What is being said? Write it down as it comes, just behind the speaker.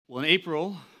Well, in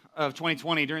April of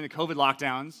 2020, during the COVID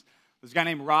lockdowns, there's a guy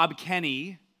named Rob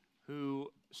Kenny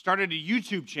who started a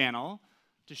YouTube channel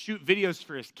to shoot videos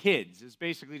for his kids. It's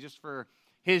basically just for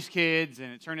his kids,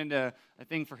 and it turned into a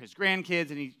thing for his grandkids,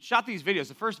 and he shot these videos.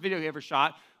 The first video he ever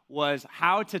shot was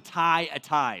how to tie a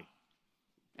tie.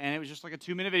 And it was just like a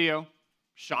 2-minute video,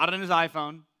 shot it on his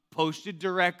iPhone, posted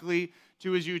directly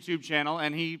to his YouTube channel,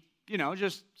 and he,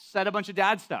 just said a bunch of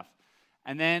dad stuff.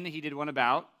 And then he did one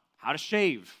about how to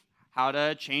shave, how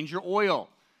to change your oil,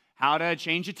 how to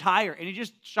change a tire. And he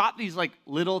just shot these like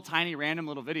little tiny random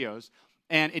little videos.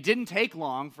 And it didn't take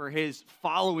long for his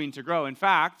following to grow. In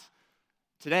fact,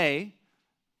 today,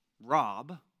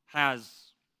 Rob has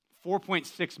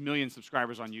 4.6 million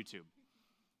subscribers on YouTube.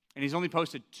 And he's only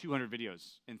posted 200 videos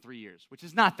in 3 years, which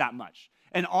is not that much.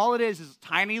 And all it is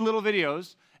tiny little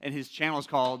videos, and his channel is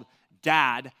called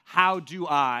Dad, How Do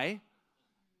I?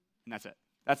 And that's it.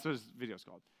 That's what his video is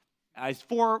called. He's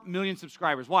 4 million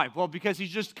subscribers. Why? Well, because he's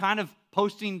just kind of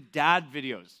posting dad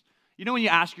videos. You know when you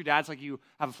ask your dad, it's like you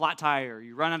have a flat tire,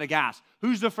 you run out of gas.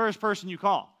 Who's the first person you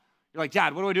call? You're like,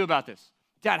 Dad, what do I do about this?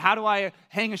 Dad, how do I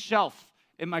hang a shelf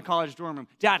in my college dorm room?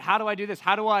 Dad, how do I do this?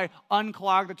 How do I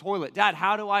unclog the toilet? Dad,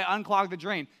 how do I unclog the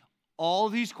drain? All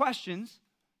of these questions,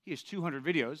 he has 200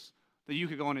 videos that you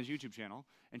could go on his YouTube channel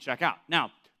and check out.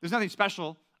 Now, there's nothing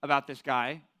special about this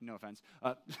guy, no offense,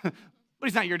 but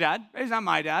he's not your dad, he's not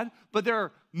my dad, but there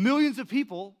are millions of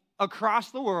people across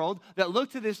the world that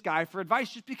look to this guy for advice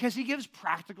just because he gives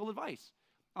practical advice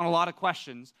on a lot of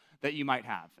questions that you might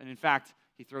have. And in fact,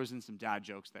 he throws in some dad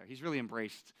jokes there. He's really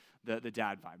embraced the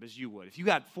dad vibe, as you would. If you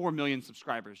got 4 million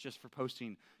subscribers just for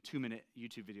posting 2-minute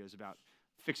YouTube videos about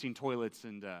fixing toilets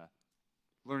and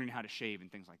learning how to shave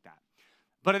and things like that.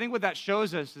 But I think what that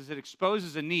shows us is it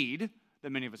exposes a need that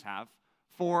many of us have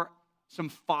for some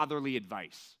fatherly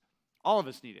advice. All of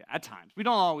us need it at times. We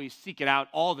don't always seek it out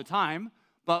all the time,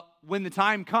 but when the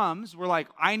time comes, we're like,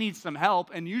 I need some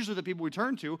help, and usually the people we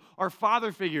turn to are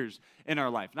father figures in our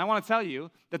life. And I want to tell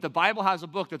you that the Bible has a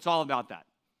book that's all about that.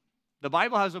 The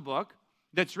Bible has a book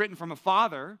that's written from a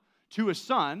father to a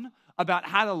son about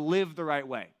how to live the right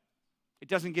way. It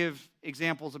doesn't give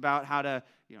examples about how to,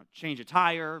 change a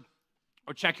tire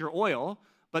or check your oil,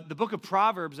 but the book of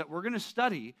Proverbs that we're going to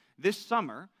study this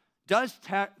summer does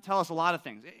tell us a lot of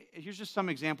things. Here's just some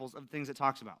examples of things it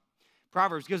talks about.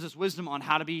 Proverbs gives us wisdom on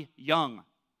how to be young,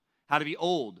 how to be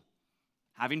old,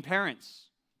 having parents,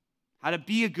 how to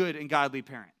be a good and godly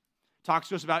parent. Talks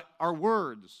to us about our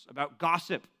words, about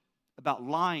gossip, about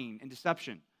lying and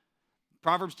deception.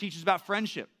 Proverbs teaches about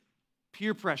friendship,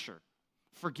 peer pressure,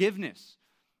 forgiveness.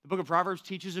 The book of Proverbs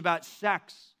teaches about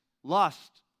sex,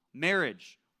 lust,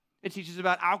 marriage. It teaches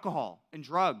about alcohol and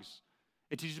drugs.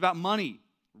 It teaches about money,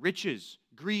 riches,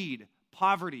 greed,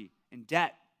 poverty, and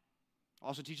debt. It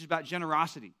also teaches about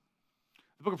generosity.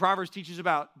 The book of Proverbs teaches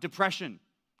about depression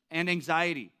and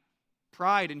anxiety,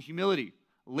 pride and humility,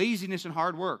 laziness and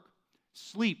hard work,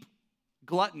 sleep,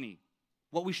 gluttony,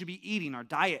 what we should be eating, our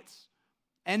diets,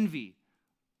 envy,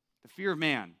 the fear of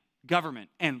man, government,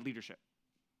 and leadership.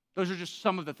 Those are just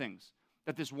some of the things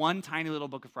that this one tiny little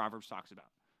book of Proverbs talks about.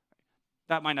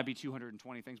 That might not be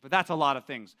 220 things, but that's a lot of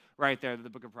things right there that the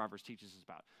book of Proverbs teaches us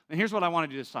about. And here's what I want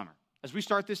to do this summer. As we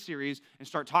start this series and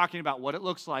start talking about what it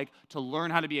looks like to learn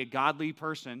how to be a godly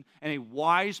person and a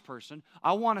wise person,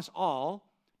 I want us all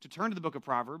to turn to the book of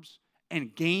Proverbs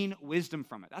and gain wisdom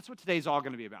from it. That's what today's all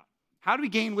going to be about. How do we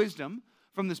gain wisdom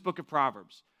from this book of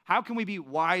Proverbs? How can we be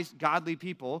wise, godly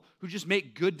people who just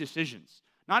make good decisions?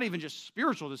 Not even just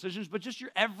spiritual decisions, but just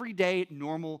your everyday,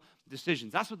 normal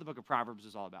decisions. That's what the book of Proverbs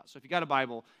is all about. So if you got a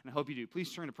Bible, and I hope you do,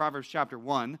 please turn to Proverbs chapter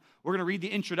 1. We're going to read the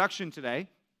introduction today.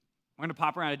 We're going to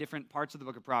pop around to different parts of the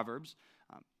book of Proverbs.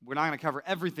 We're not going to cover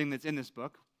everything that's in this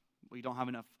book. We don't have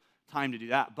enough time to do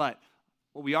that. But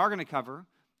what we are going to cover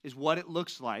is what it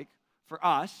looks like for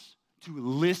us to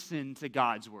listen to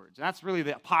God's words. And that's really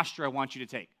the posture I want you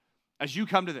to take. As you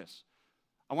come to this,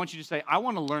 I want you to say, I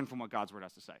want to learn from what God's word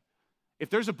has to say. If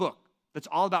there's a book that's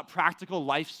all about practical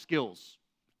life skills,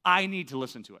 I need to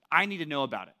listen to it. I need to know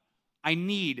about it. I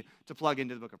need to plug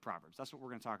into the book of Proverbs. That's what we're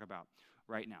going to talk about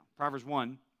right now. Proverbs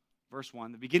 1, verse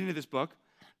 1, the beginning of this book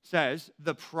says,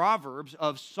 the Proverbs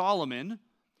of Solomon,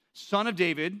 son of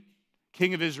David,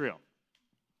 king of Israel.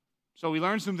 So we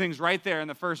learned some things right there in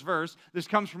the first verse. This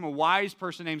comes from a wise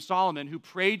person named Solomon who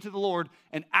prayed to the Lord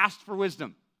and asked for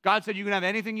wisdom. God said, you can have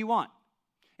anything you want.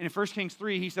 And in 1 Kings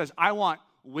 3, he says, I want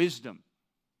wisdom.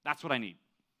 That's what I need.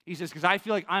 He says, because I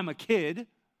feel like I'm a kid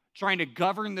trying to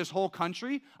govern this whole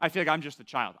country. I feel like I'm just a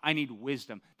child. I need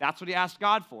wisdom. That's what he asked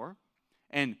God for.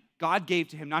 And God gave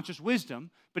to him not just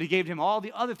wisdom, but he gave to him all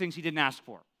the other things he didn't ask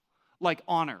for, like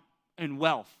honor and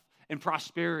wealth and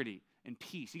prosperity and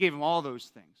peace. He gave him all those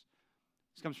things.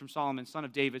 This comes from Solomon, son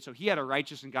of David. So he had a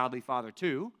righteous and godly father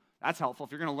too. That's helpful.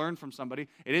 If you're going to learn from somebody,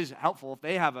 it is helpful if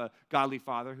they have a godly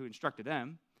father who instructed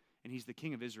them, and he's the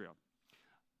king of Israel.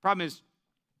 Problem is,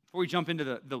 before we jump into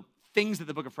the things that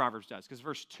the book of Proverbs does, because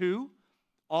verse 2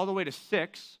 all the way to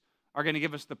 6 are going to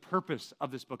give us the purpose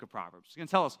of this book of Proverbs. It's going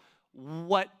to tell us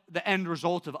what the end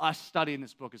result of us studying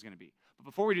this book is going to be. But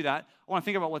before we do that, I want to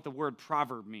think about what the word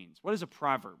proverb means. What is a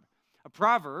proverb? A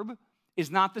proverb is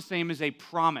not the same as a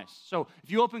promise. So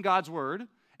if you open God's word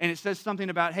and it says something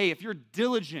about, hey, if you're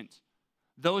diligent,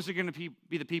 those are going to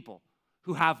be the people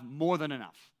who have more than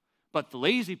enough. But the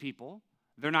lazy people,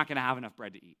 they're not going to have enough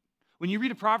bread to eat. When you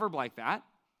read a proverb like that,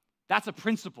 that's a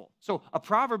principle. So a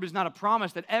proverb is not a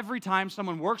promise that every time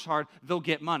someone works hard, they'll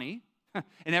get money,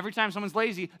 and every time someone's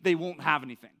lazy, they won't have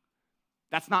anything.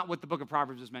 That's not what the book of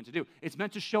Proverbs is meant to do. It's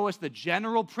meant to show us the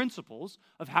general principles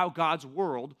of how God's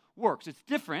world works. It's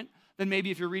different than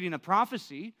maybe if you're reading a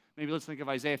prophecy, maybe let's think of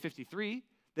Isaiah 53,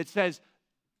 that says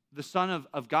the Son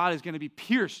of God is going to be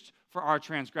pierced for our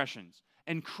transgressions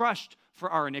and crushed for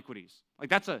our iniquities. Like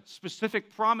that's a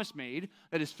specific promise made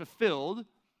that is fulfilled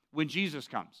when Jesus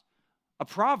comes. A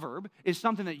proverb is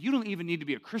something that you don't even need to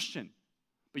be a Christian,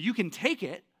 but you can take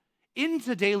it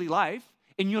into daily life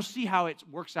and you'll see how it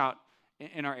works out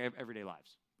in our everyday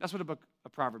lives. That's what a book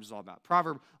of Proverbs is all about.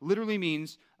 Proverb literally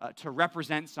means to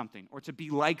represent something or to be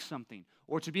like something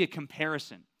or to be a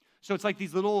comparison. So it's like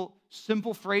these little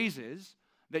simple phrases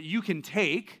that you can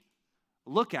take,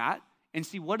 look at, and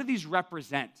see what do these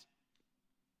represent.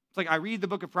 It's like I read the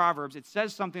book of Proverbs, it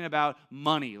says something about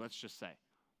money, let's just say.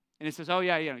 And it says, oh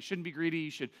yeah, you shouldn't be greedy,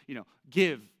 you should,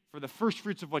 give for the first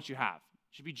fruits of what you have.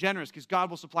 You should be generous because God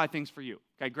will supply things for you.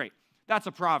 Okay, great. That's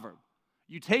a proverb.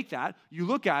 You take that, you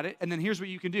look at it, and then here's what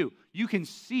you can do. You can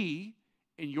see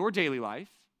in your daily life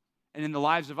and in the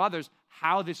lives of others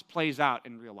how this plays out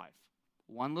in real life.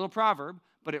 One little proverb,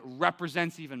 but it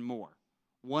represents even more.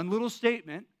 One little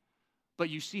statement, but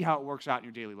you see how it works out in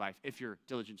your daily life if you're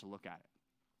diligent to look at it.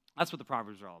 That's what the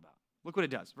Proverbs are all about. Look what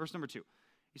it does. Verse number 2.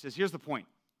 He says, here's the point.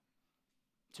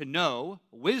 To know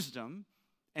wisdom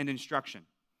and instruction.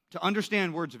 To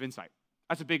understand words of insight.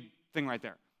 That's a big thing right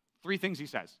there. 3 things he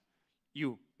says.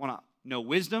 You want to know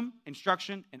wisdom,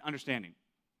 instruction, and understanding.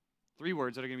 3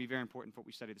 words that are going to be very important for what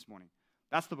we studied this morning.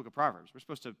 That's the book of Proverbs. We're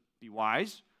supposed to be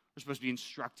wise. We're supposed to be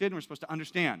instructed. And we're supposed to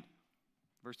understand.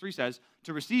 Verse 3 says,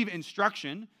 to receive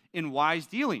instruction in wise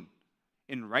dealing,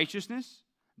 in righteousness,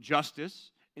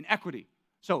 justice, and equity.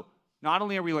 So not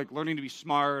only are we learning to be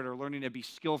smart or learning to be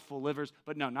skillful livers,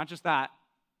 but no, not just that.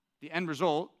 The end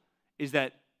result is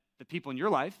that the people in your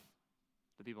life,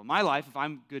 the people in my life, if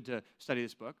I'm good to study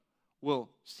this book, will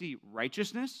see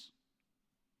righteousness,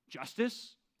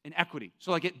 justice, and equity.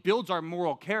 So it builds our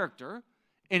moral character,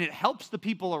 and it helps the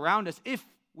people around us if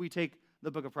we take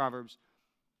the book of Proverbs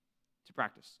to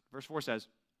practice. Verse 4 says,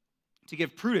 to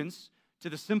give prudence to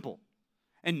the simple,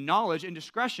 and knowledge and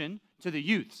discretion to the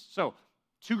youths. So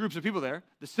 2 groups of people there.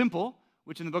 The simple,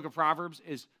 which in the book of Proverbs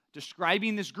is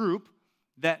describing this group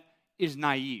that is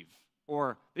naive,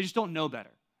 or they just don't know better.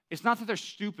 It's not that they're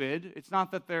stupid. It's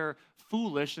not that they're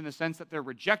foolish in the sense that they're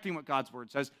rejecting what God's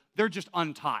word says. They're just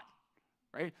untaught,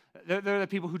 right? They're the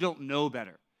people who don't know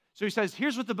better. So he says,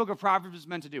 here's what the book of Proverbs is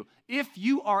meant to do. If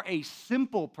you are a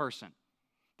simple person,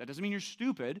 that doesn't mean you're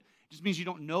stupid. It just means you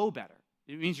don't know better.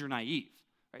 It means you're naive,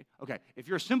 right? Okay, if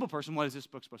you're a simple person, what is this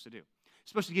book supposed to do?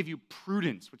 It's supposed to give you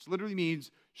prudence, which literally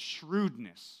means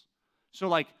shrewdness.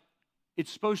 So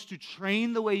it's supposed to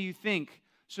train the way you think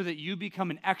so that you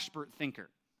become an expert thinker.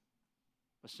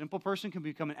 A simple person can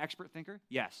become an expert thinker?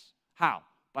 Yes. How?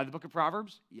 By the book of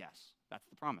Proverbs? Yes. That's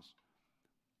the promise.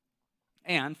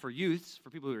 And for youths,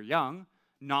 for people who are young,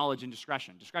 knowledge and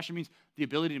discretion. Discretion means the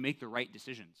ability to make the right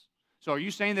decisions. So are you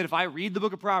saying that if I read the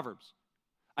book of Proverbs,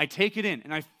 I take it in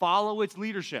and I follow its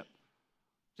leadership,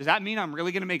 does that mean I'm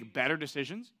really going to make better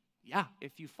decisions? Yeah,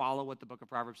 if you follow what the book of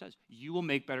Proverbs says. You will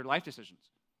make better life decisions.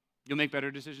 You'll make better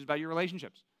decisions about your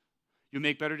relationships. You'll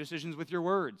make better decisions with your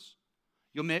words.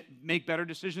 You'll make better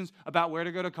decisions about where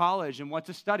to go to college and what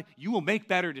to study. You will make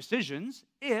better decisions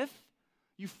if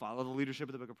you follow the leadership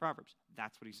of the book of Proverbs.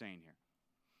 That's what he's saying here.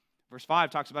 Verse 5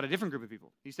 talks about a different group of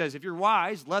people. He says, if you're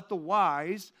wise, let the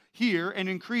wise hear and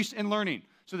increase in learning.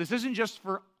 So this isn't just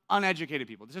for uneducated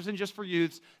people. This isn't just for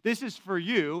youths. This is for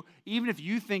you, even if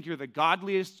you think you're the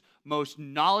godliest, most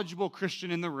knowledgeable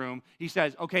Christian in the room. He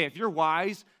says, okay, if you're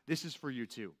wise, this is for you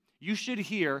too. You should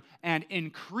hear and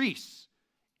increase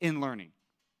in learning.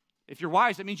 If you're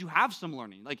wise, that means you have some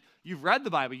learning. You've read the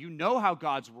Bible. You know how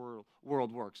God's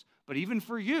world works. But even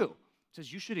for you, it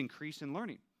says you should increase in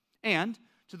learning. And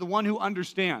to the one who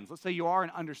understands. Let's say you are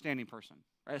an understanding person,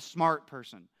 right? A smart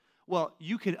person. Well,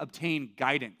 you can obtain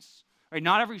guidance, right?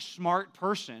 Not every smart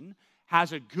person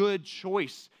has a good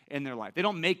choice in their life. They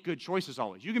don't make good choices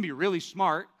always. You can be really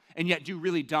smart and yet do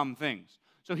really dumb things.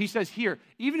 So he says here,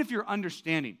 even if you're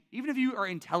understanding, even if you are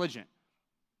intelligent,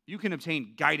 you can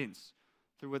obtain guidance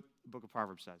through what the book of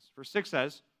Proverbs says. Verse 6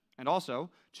 says, and also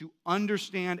to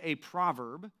understand a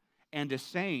proverb and a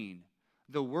saying,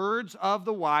 the words of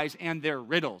the wise and their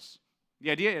riddles.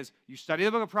 The idea is you study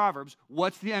the book of Proverbs,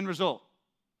 what's the end result?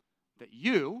 That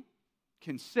you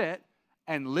can sit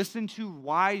and listen to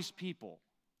wise people,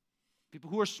 people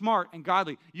who are smart and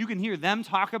godly. You can hear them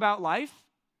talk about life,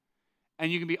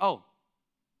 and you can be, oh,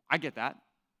 I get that.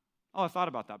 Oh, I thought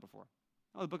about that before.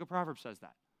 Oh, the book of Proverbs says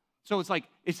that. So it's like,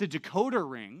 it's a decoder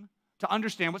ring to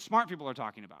understand what smart people are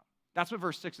talking about. That's what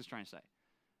verse 6 is trying to say.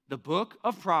 The book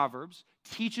of Proverbs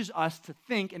teaches us to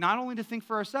think, and not only to think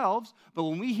for ourselves, but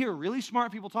when we hear really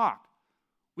smart people talk,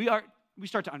 we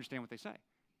start to understand what they say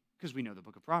because we know the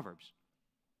book of Proverbs.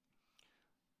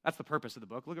 That's the purpose of the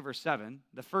book. Look at verse 7.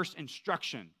 The first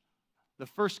instruction, the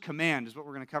first command is what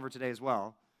we're going to cover today as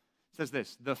well. It says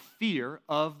this, the fear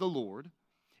of the Lord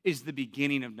is the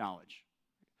beginning of knowledge.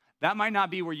 That might not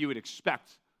be where you would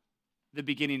expect the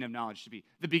beginning of knowledge to be.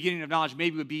 The beginning of knowledge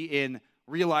maybe would be in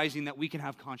realizing that we can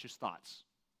have conscious thoughts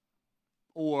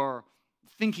or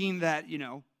thinking that,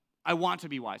 I want to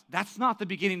be wise. That's not the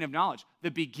beginning of knowledge.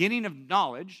 The beginning of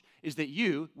knowledge is that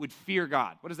you would fear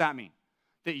God. What does that mean?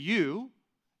 That you,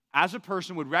 as a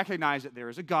person, would recognize that there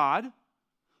is a God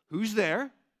who's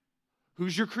there,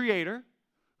 who's your creator,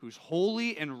 who's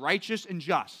holy and righteous and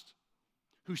just,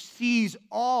 who sees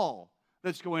all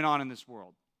that's going on in this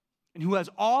world, and who has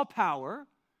all power,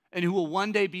 and who will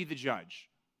one day be the judge.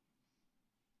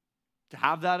 To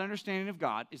have that understanding of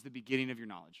God is the beginning of your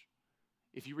knowledge.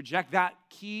 If you reject that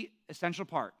key essential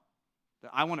part,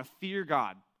 that I want to fear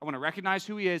God, I want to recognize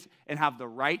who he is and have the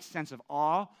right sense of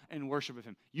awe and worship of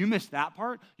him. You miss that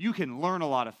part, you can learn a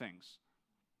lot of things.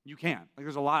 You can. Like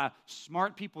there's a lot of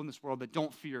smart people in this world that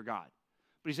don't fear God.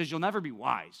 But he says you'll never be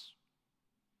wise.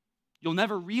 You'll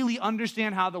never really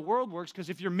understand how the world works because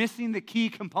if you're missing the key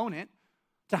component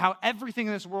to how everything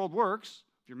in this world works,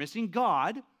 if you're missing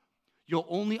God, you'll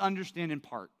only understand in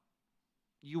part.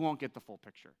 You won't get the full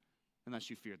picture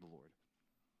unless you fear the Lord.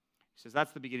 He says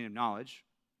that's the beginning of knowledge.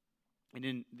 And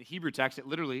in the Hebrew text, it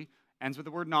literally ends with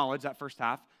the word knowledge, that first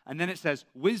half. And then it says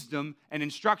wisdom and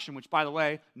instruction, which, by the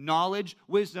way, knowledge,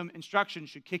 wisdom, instruction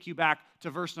should kick you back to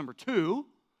verse number 2,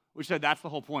 which said that's the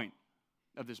whole point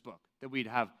of this book, that we'd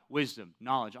have wisdom,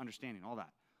 knowledge, understanding, all that.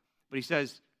 But he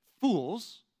says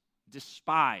fools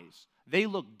despise. They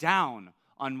look down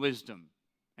on wisdom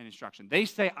and instruction. They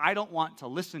say, I don't want to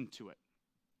listen to it.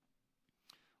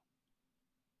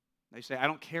 They say, I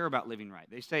don't care about living right.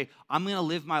 They say, I'm going to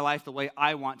live my life the way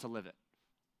I want to live it.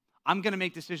 I'm going to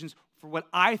make decisions for what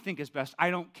I think is best. I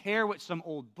don't care what some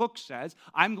old book says.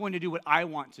 I'm going to do what I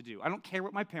want to do. I don't care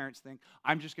what my parents think.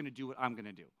 I'm just going to do what I'm going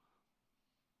to do.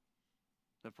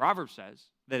 The proverb says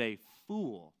that a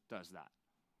fool does that.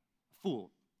 A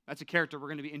fool. That's a character we're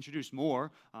going to be introduced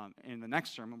more in the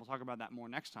next sermon. We'll talk about that more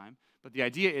next time. But the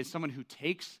idea is someone who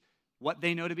takes what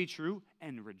they know to be true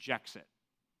and rejects it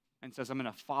and says, I'm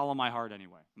going to follow my heart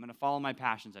anyway. I'm going to follow my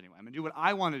passions anyway. I'm going to do what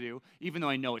I want to do, even though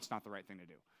I know it's not the right thing to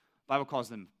do. The Bible calls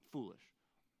them foolish.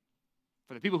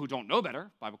 For the people who don't know better,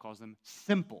 the Bible calls them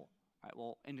simple. All right,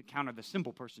 we'll encounter the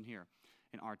simple person here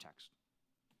in our text.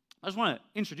 I just want to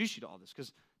introduce you to all this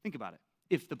because think about it.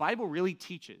 If the Bible really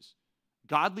teaches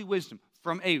godly wisdom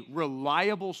from a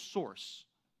reliable source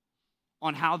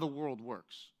on how the world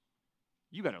works,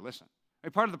 you better listen.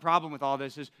 Right, part of the problem with all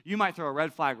this is you might throw a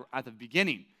red flag at the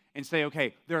beginning and say,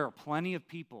 okay, there are plenty of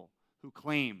people who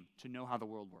claim to know how the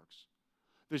world works.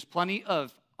 There's plenty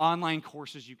of online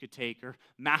courses you could take or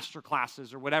master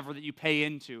classes or whatever that you pay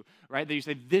into, right? That you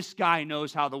say, this guy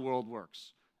knows how the world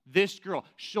works. This girl,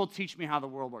 she'll teach me how the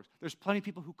world works. There's plenty of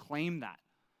people who claim that.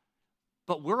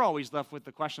 But we're always left with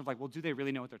the question of like, well, do they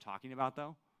really know what they're talking about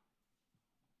though?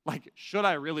 Like, should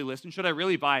I really listen? Should I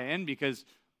really buy in? Because,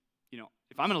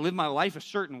 if I'm going to live my life a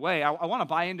certain way, I want to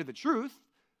buy into the truth,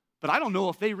 but I don't know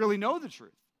if they really know the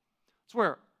truth. It's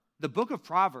where the book of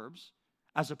Proverbs,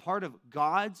 as a part of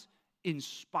God's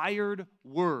inspired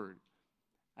word,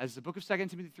 as the book of 2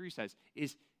 Timothy 3 says,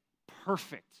 is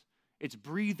perfect. It's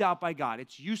breathed out by God.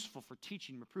 It's useful for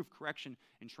teaching, reproof, correction,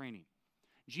 and training.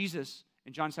 Jesus,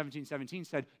 in John 17:17,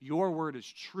 said, your word is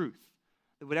truth.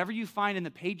 That whatever you find in the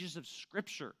pages of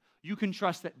Scripture, you can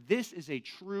trust that this is a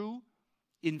true,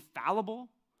 infallible,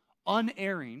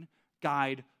 unerring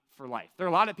guide for life. There are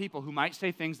a lot of people who might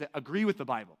say things that agree with the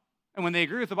Bible. And when they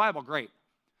agree with the Bible, great.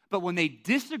 But when they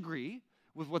disagree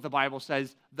with what the Bible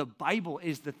says, the Bible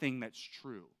is the thing that's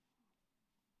true,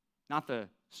 not the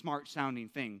smart-sounding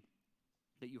thing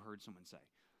that you heard someone say.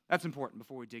 That's important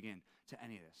before we dig in to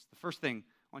any of this. The first thing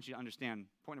I want you to understand,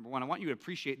 point number one, I want you to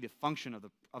appreciate the function of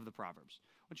the Proverbs.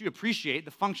 I want you to appreciate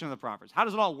the function of the Proverbs. How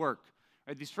does it all work?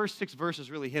 Right, these first 6 verses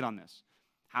really hit on this.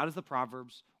 How does the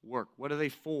Proverbs work? What are they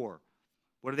for?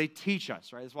 What do they teach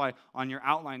us? Right? That's why on your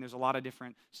outline there's a lot of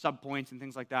different subpoints and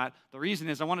things like that. The reason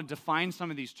is I want to define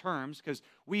some of these terms because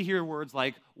we hear words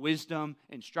like wisdom,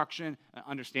 instruction,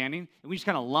 understanding, and we just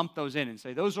kind of lump those in and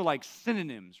say those are like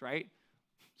synonyms, right?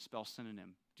 Spell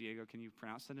synonym. Diego, can you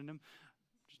pronounce synonym?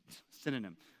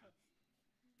 Synonym.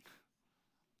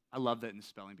 I love that in the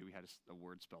spelling bee we had a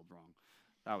word spelled wrong.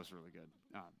 That was really good.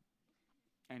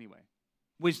 Anyway,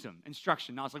 wisdom,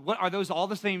 instruction, knowledge. Like, what are those all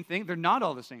the same thing? They're not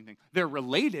all the same thing. They're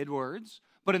related words,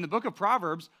 but in the book of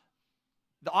Proverbs,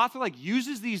 the author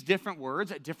uses these different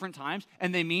words at different times,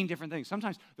 and they mean different things.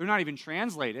 Sometimes they're not even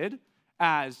translated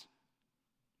as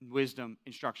wisdom,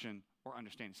 instruction, or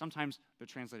understanding. Sometimes they're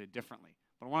translated differently.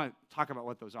 But I want to talk about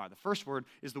what those are. The first word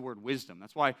is the word wisdom.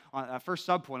 That's why on that first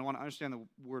subpoint, I want to understand the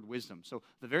word wisdom. So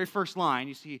the very first line,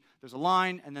 you see there's a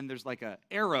line, and then there's like an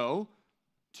arrow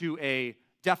to a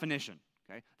definition.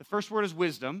 Okay? The first word is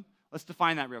wisdom. Let's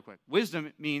define that real quick.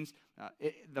 Wisdom means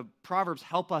the Proverbs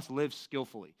help us live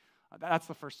skillfully. That's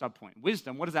the first subpoint.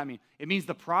 Wisdom, what does that mean? It means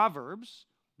the Proverbs,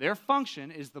 their function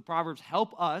is the Proverbs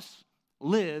help us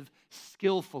live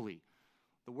skillfully.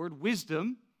 The word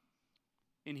wisdom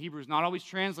in Hebrew is not always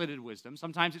translated wisdom.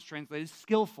 Sometimes it's translated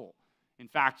skillful. In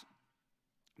fact,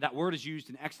 that word is used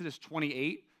in Exodus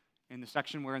 28 in the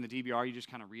section where in the DBR you just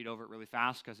kind of read over it really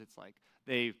fast because it's like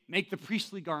they make the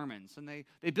priestly garments and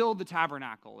they build the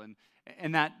tabernacle.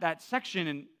 And that section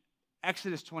in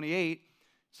Exodus 28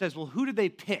 says, well, who did they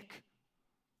pick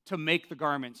to make the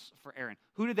garments for Aaron?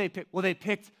 Who did they pick? Well, they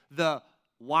picked the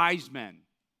wise men.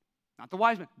 Not the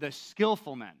wise men, the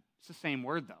skillful men. It's the same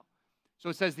word, though. So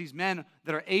it says these men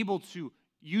that are able to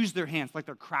use their hands like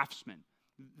they're craftsmen.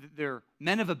 They're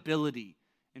men of ability.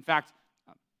 In fact,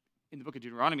 in the book of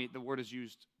Deuteronomy, the word is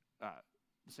used,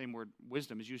 the same word,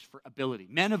 wisdom, is used for ability.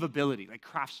 Men of ability, like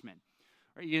craftsmen.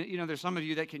 Right? You know, there's some of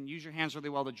you that can use your hands really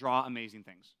well to draw amazing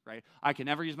things, right? I can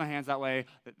never use my hands that way.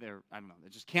 I don't know, they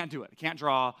just can't do it. I can't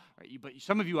draw. Right? But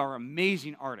some of you are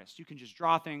amazing artists. You can just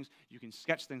draw things. You can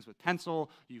sketch things with pencil.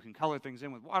 You can color things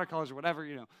in with watercolors or whatever.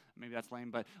 You know, maybe that's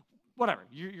lame, but whatever.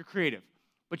 You're creative.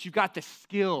 But you've got the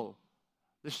skill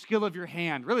of your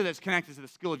hand, really that's connected to the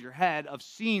skill of your head of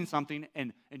seeing something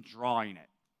and drawing it.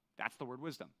 That's the word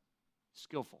wisdom.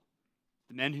 Skillful.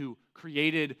 The men who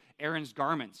created Aaron's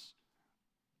garments,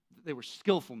 they were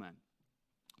skillful men,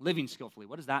 living skillfully.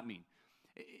 What does that mean?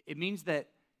 It means that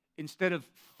instead of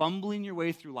fumbling your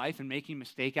way through life and making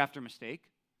mistake after mistake,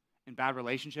 and bad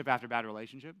relationship after bad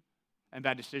relationship, and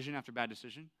bad decision after bad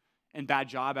decision, and bad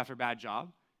job after bad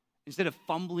job, instead of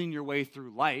fumbling your way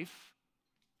through life,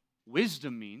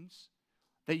 wisdom means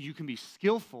that you can be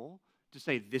skillful to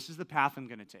say, this is the path I'm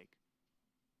going to take.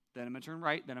 Then I'm going to turn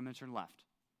right, then I'm going to turn left.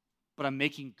 But I'm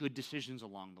making good decisions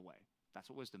along the way. That's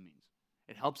what wisdom means.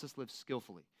 It helps us live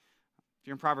skillfully. If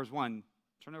you're in Proverbs 1,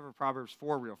 turn over to Proverbs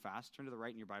 4 real fast. Turn to the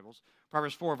right in your Bibles.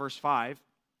 Proverbs 4, verse 5.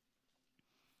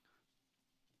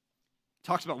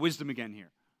 Talks about wisdom again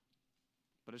here.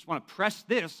 But I just want to press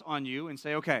this on you and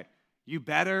say, okay, you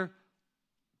better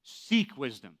seek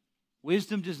wisdom.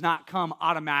 Wisdom does not come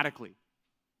automatically.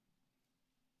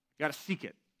 You got to seek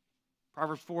it.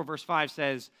 Proverbs 4, verse 5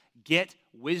 says, get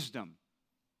wisdom.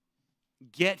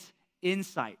 Get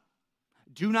insight.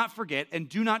 Do not forget and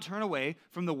do not turn away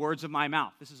from the words of my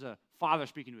mouth. This is a father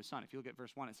speaking to his son. If you look at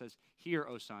verse 1, it says, hear,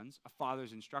 O sons, a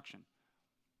father's instruction.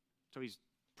 So he's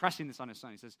pressing this on his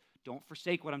son. He says, don't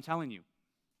forsake what I'm telling you.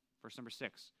 Verse number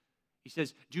 6. He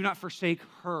says, do not forsake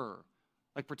her.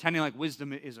 Like pretending like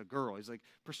wisdom is a girl. He's like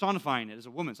personifying it as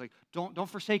a woman. It's like, don't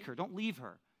forsake her. Don't leave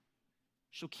her.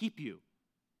 She'll keep you.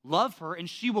 Love her and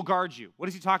she will guard you. What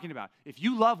is he talking about? If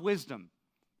you love wisdom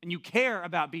and you care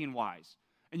about being wise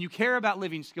and you care about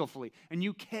living skillfully and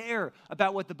you care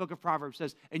about what the book of Proverbs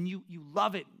says and you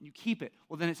love it and you keep it,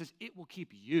 well, then it says it will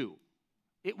keep you.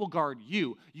 It will guard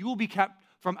you. You will be kept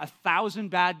from 1,000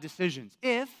 bad decisions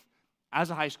if,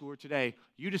 as a high schooler today,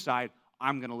 you decide,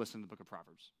 I'm going to listen to the book of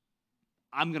Proverbs.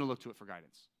 I'm going to look to it for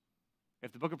guidance.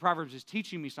 If the book of Proverbs is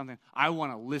teaching me something, I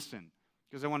want to listen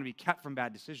because I want to be kept from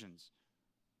bad decisions.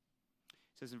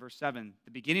 It says in verse 7,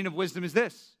 the beginning of wisdom is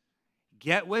this: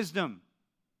 get wisdom,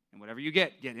 and whatever you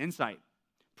get insight.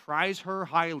 Prize her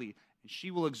highly, and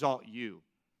she will exalt you.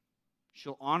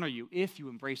 She'll honor you if you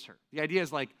embrace her. The idea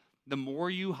is like the more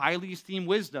you highly esteem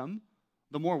wisdom,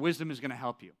 the more wisdom is going to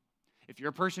help you. If you're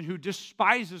a person who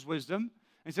despises wisdom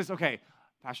and says, okay,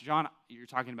 Pastor John, you're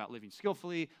talking about living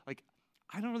skillfully. Like,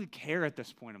 I don't really care at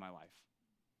this point in my life.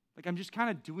 Like, I'm just kind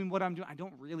of doing what I'm doing. I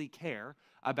don't really care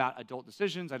about adult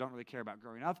decisions. I don't really care about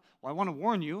growing up. Well, I want to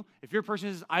warn you, if you're a person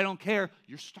who says, I don't care,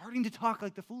 you're starting to talk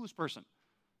like the foolish person.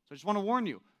 So I just want to warn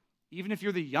you, even if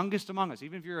you're the youngest among us,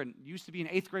 even if you're used to be in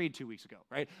 8th grade 2 weeks ago,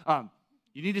 right?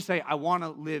 You need to say, I want to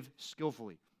live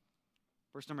skillfully.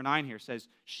 Verse number 9 here says,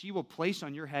 she will place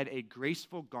on your head a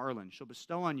graceful garland. She'll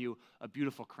bestow on you a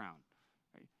beautiful crown.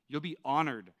 Right? You'll be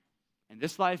honored in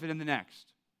this life and in the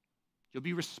next. You'll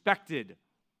be respected.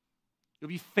 You'll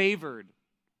be favored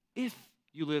if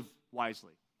you live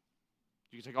wisely.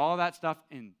 You can take all of that stuff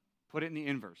and put it in the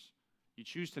inverse. You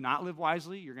choose to not live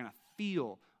wisely, you're going to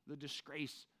feel the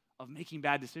disgrace of making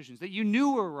bad decisions that you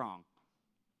knew were wrong.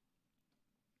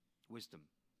 Wisdom,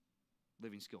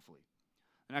 living skillfully.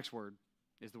 The next word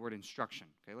is the word instruction.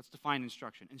 Okay, let's define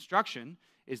instruction. Instruction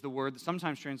is the word that's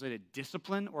sometimes translated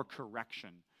discipline or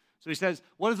correction. So he says,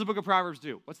 what does the book of Proverbs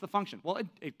do? What's the function? Well,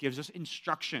 it gives us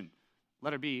instruction.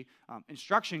 Letter B,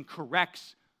 instruction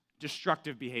corrects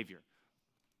destructive behavior.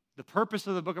 The purpose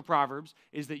of the book of Proverbs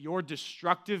is that your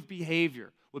destructive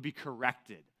behavior would be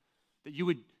corrected, that you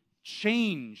would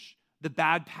change the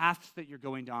bad paths that you're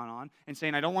going down on and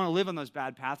saying, I don't want to live on those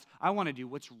bad paths. I want to do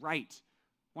what's right.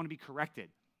 I want to be corrected.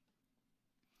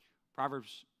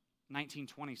 Proverbs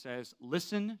 19:20 says,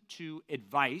 listen to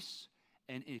advice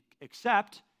and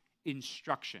accept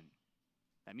instruction.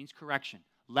 That means correction.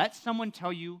 Let someone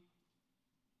tell you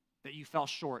that you fell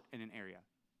short in an area.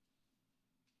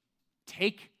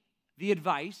 Take the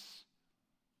advice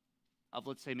of,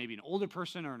 let's say, maybe an older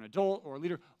person or an adult or a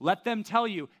leader. Let them tell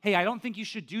you, hey, I don't think you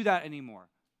should do that anymore.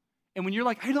 And when you're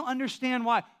like, I don't understand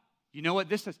why, you know what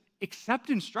this says? Accept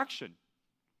instruction.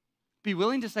 Be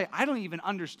willing to say, I don't even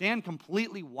understand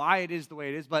completely why it is the way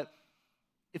it is, but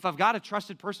if I've got a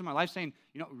trusted person in my life saying,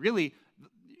 really,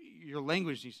 your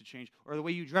language needs to change, or the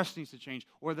way you dress needs to change,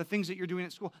 or the things that you're doing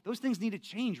at school, those things need to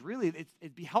change, really.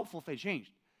 It'd be helpful if they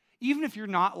changed. Even if you're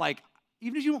not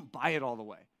even if you don't buy it all the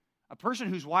way. A person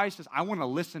who's wise says, I want to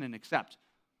listen and accept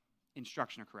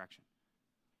instruction or correction.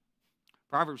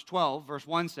 Proverbs 12, verse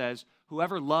 1 says,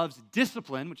 whoever loves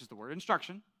discipline, which is the word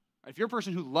instruction, if you're a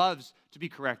person who loves to be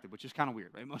corrected, which is kind of weird,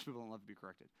 right? Most people don't love to be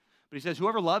corrected. But he says,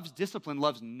 whoever loves discipline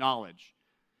loves knowledge.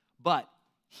 But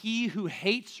he who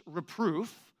hates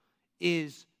reproof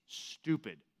is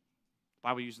stupid. The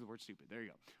Bible uses the word stupid. There you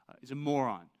go. Is a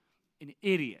moron, an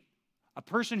idiot. A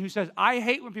person who says, I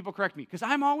hate when people correct me because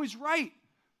I'm always right.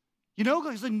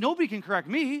 Because nobody can correct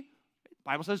me. The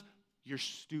Bible says, you're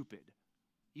stupid,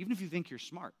 even if you think you're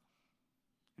smart.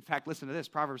 In fact, listen to this,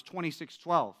 Proverbs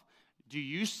 26:12. Do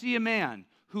you see a man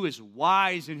who is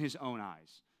wise in his own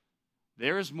eyes?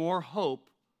 There is more hope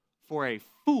for a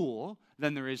fool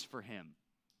than there is for him.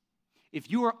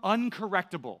 If you are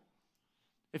uncorrectable,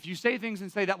 if you say things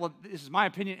and say that, well, this is my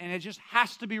opinion, and it just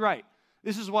has to be right.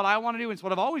 This is what I want to do, and it's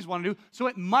what I've always wanted to do, so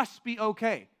it must be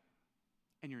okay.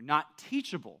 And you're not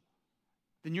teachable,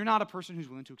 then you're not a person who's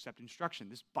willing to accept instruction.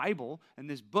 This Bible and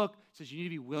this book says you need to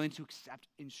be willing to accept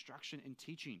instruction and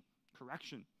teaching,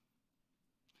 correction.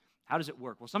 How does it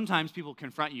work? Well, sometimes people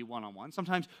confront you one-on-one.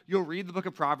 Sometimes you'll read the book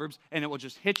of Proverbs, and it will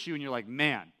just hit you, and you're like,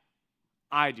 man,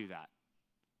 I do that.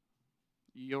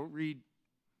 You'll read,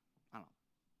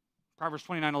 Proverbs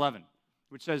 29:11,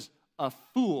 which says, a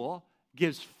fool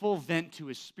gives full vent to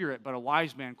his spirit, but a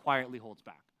wise man quietly holds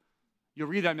back. You'll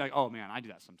read that and be like, oh man, I do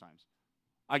that sometimes.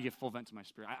 I give full vent to my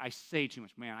spirit. I say too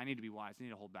much. Man, I need to be wise. I need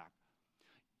to hold back.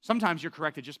 Sometimes you're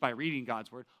corrected just by reading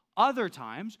God's word. Other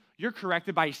times, you're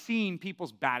corrected by seeing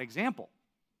people's bad example.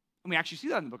 And we actually see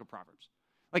that in the book of Proverbs.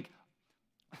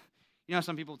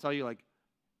 Some people tell you, there's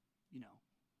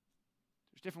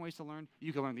different ways to learn.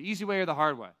 You can learn the easy way or the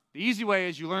hard way. The easy way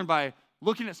is you learn by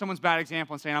looking at someone's bad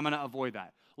example and saying, I'm going to avoid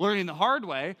that. Learning the hard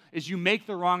way is you make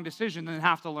the wrong decision and then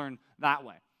have to learn that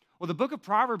way. Well, the book of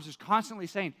Proverbs is constantly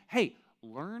saying, hey,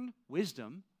 learn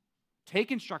wisdom,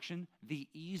 take instruction the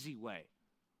easy way.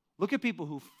 Look at people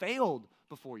who failed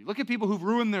before you. Look at people who've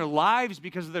ruined their lives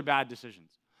because of their bad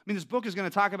decisions. This book is going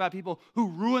to talk about people who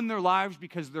ruin their lives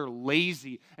because they're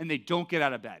lazy and they don't get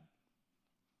out of bed.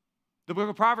 The book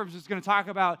of Proverbs is going to talk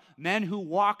about men who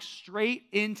walk straight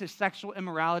into sexual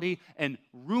immorality and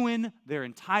ruin their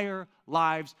entire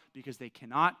lives because they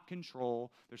cannot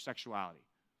control their sexuality.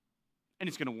 And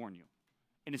it's going to warn you.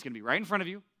 And it's going to be right in front of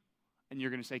you. And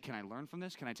you're going to say, can I learn from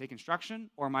this? Can I take instruction?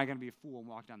 Or am I going to be a fool and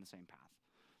walk down the same path?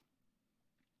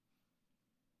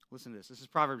 Listen to this. This is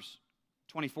Proverbs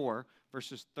 24,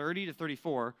 verses 30 to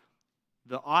 34.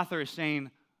 The author is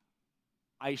saying,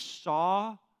 I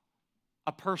saw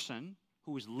a person who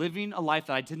who was living a life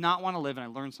that I did not want to live, and I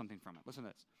learned something from it. Listen to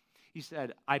this. He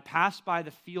said, I passed by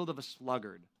the field of a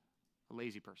sluggard, a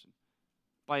lazy person,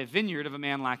 by a vineyard of a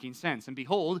man lacking sense. And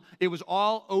behold, it was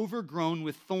all overgrown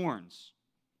with thorns.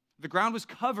 The ground was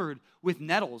covered with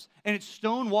nettles, and its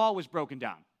stone wall was broken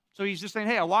down. So he's just saying,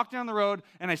 hey, I walked down the road,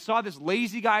 and I saw this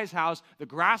lazy guy's house. The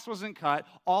grass wasn't cut.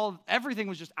 Everything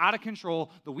was just out of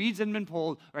control. The weeds hadn't been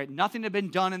pulled. Right? Nothing had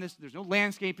been done in this. There's no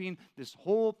landscaping. This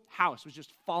whole house was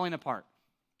just falling apart.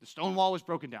 The stone wall was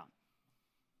broken down.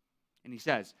 And he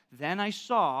says, then I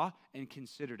saw and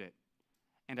considered it.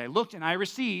 And I looked and I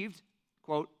received,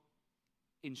 quote,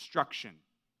 instruction.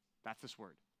 That's this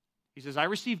word. He says, I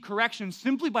received correction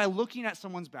simply by looking at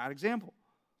someone's bad example.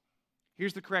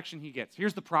 Here's the correction he gets.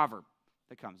 Here's the proverb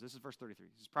that comes. This is verse 33.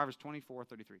 This is Proverbs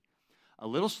 24:33. A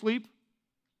little sleep,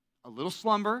 a little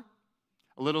slumber,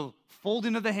 a little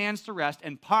folding of the hands to rest,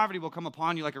 and poverty will come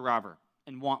upon you like a robber,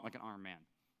 and want like an armed man.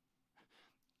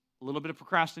 A little bit of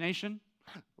procrastination,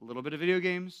 a little bit of video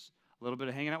games, a little bit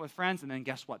of hanging out with friends, and then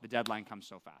guess what? The deadline comes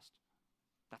so fast.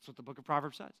 That's what the book of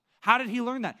Proverbs says. How did he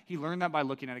learn that? He learned that by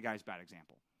looking at a guy's bad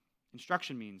example.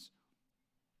 Instruction means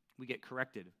we get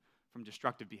corrected from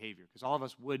destructive behavior, because all of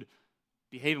us would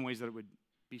behave in ways that it would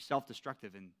be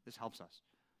self-destructive, and this helps us.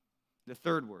 The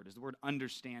third word is the word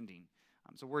understanding.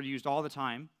 It's a word used all the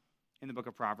time in the book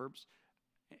of Proverbs,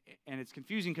 and it's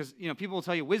confusing because people will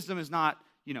tell you wisdom is not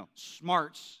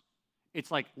smarts.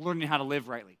 It's like learning how to live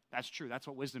rightly. That's true. That's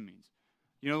what wisdom means.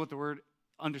 You know what the word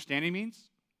understanding means?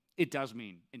 It does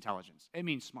mean intelligence. It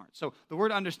means smart. So the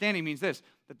word understanding means this,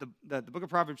 that the book of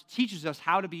Proverbs teaches us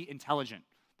how to be intelligent.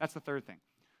 That's the third thing.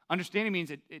 Understanding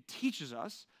means it teaches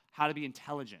us how to be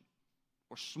intelligent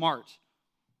or smart.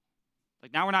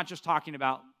 Like now we're not just talking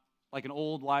about like an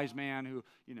old wise man who,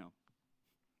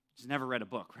 has never read a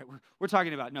book, right? We're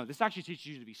talking about, no, this actually teaches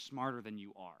you to be smarter than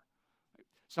you are.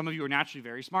 Some of you are naturally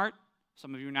very smart.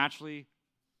 Some of you are naturally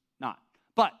not.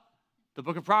 But the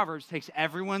book of Proverbs takes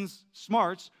everyone's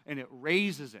smarts and it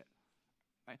raises it.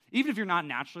 Right? Even if you're not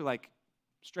naturally like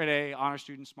straight A, honor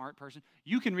student, smart person,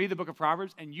 you can read the book of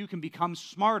Proverbs and you can become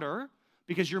smarter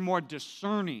because you're more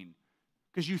discerning,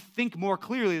 because you think more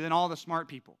clearly than all the smart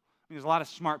people. I mean, there's a lot of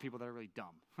smart people that are really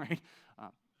dumb, right?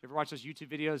 You ever watch those YouTube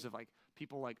videos of like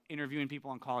people like interviewing people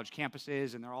on college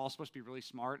campuses and they're all supposed to be really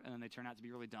smart and then they turn out to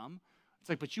be really dumb? It's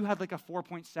like, but you had like a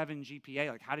 4.7 GPA.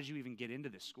 Like, how did you even get into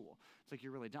this school? It's like,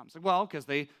 you're really dumb. It's like, well, because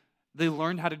they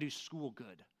learned how to do school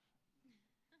good,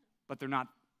 but they're not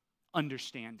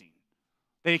understanding.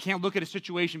 They can't look at a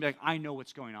situation and be like, I know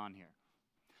what's going on here.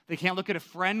 They can't look at a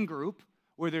friend group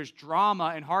where there's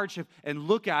drama and hardship and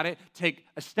look at it, take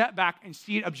a step back and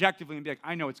see it objectively and be like,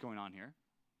 I know what's going on here.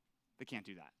 They can't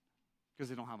do that because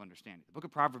they don't have understanding. The book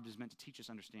of Proverbs is meant to teach us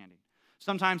understanding.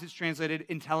 Sometimes it's translated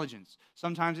intelligence.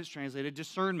 Sometimes it's translated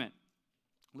discernment.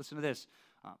 Listen to this.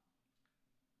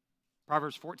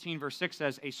 Proverbs 14, verse 6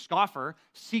 says, a scoffer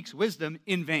seeks wisdom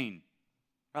in vain.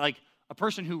 Like a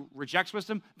person who rejects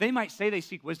wisdom, they might say they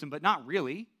seek wisdom, but not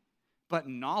really. But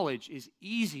knowledge is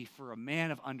easy for a man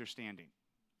of understanding.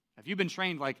 Have you been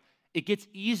trained like it gets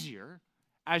easier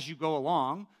as you go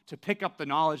along to pick up the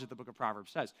knowledge that the book of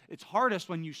Proverbs says? It's hardest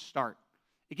when you start.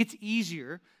 It gets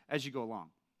easier as you go along.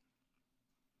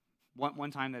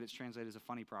 One time that it's translated as a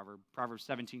funny proverb, Proverbs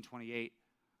 17:28,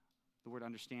 the word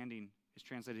understanding is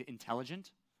translated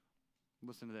intelligent.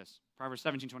 Listen to this, Proverbs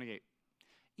 17:28.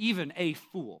 Even a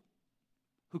fool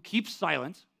who keeps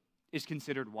silent is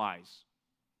considered wise,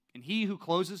 and he who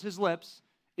closes his lips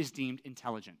is deemed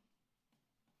intelligent.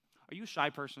 Are you a shy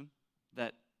person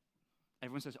that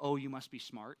everyone says, oh, you must be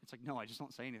smart? It's like, no, I just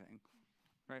don't say anything,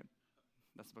 right?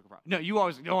 That's the book of Proverbs. No, you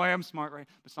always, no, I am smart, right?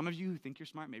 But some of you who think you're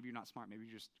smart, maybe you're not smart. Maybe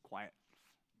you're just quiet,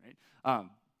 right?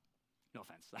 No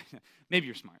offense. Maybe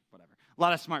you're smart, whatever. A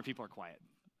lot of smart people are quiet.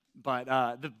 But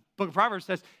the book of Proverbs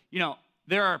says,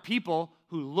 there are people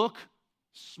who look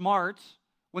smart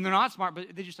when they're not smart,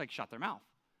 but they just like shut their mouth.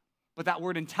 But that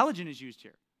word intelligent is used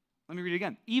here. Let me read it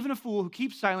again. Even a fool who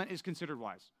keeps silent is considered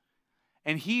wise.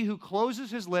 And he who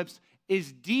closes his lips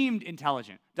is deemed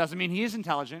intelligent. Doesn't mean he is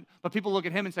intelligent, but people look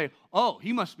at him and say, oh,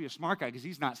 he must be a smart guy because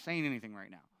he's not saying anything right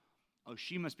now. Oh,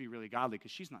 she must be really godly because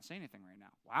she's not saying anything right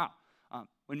now. Wow.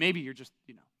 When maybe you're just,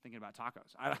 thinking about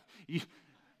tacos. You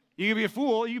could be a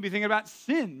fool. You could be thinking about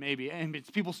sin maybe, and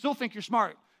people still think you're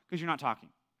smart because you're not talking.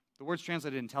 The word's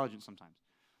translated intelligent sometimes.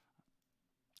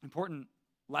 Important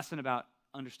lesson about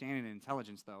understanding and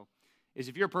intelligence, though, is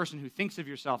if you're a person who thinks of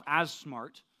yourself as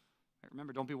smart,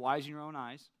 remember, don't be wise in your own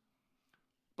eyes.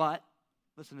 But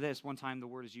listen to this. One time the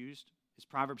word is used is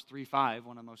Proverbs 3:5,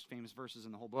 one of the most famous verses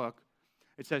in the whole book.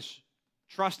 It says,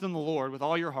 trust in the Lord with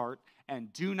all your heart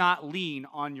and do not lean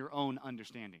on your own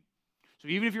understanding. So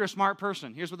even if you're a smart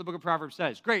person, here's what the book of Proverbs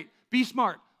says. Great, be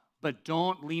smart, but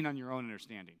don't lean on your own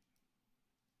understanding.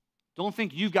 Don't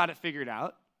think you've got it figured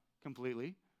out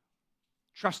completely.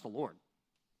 Trust the Lord.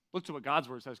 Look to what God's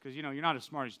word says, because you're not as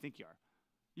smart as you think you are.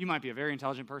 You might be a very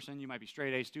intelligent person. You might be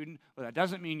straight A student, but that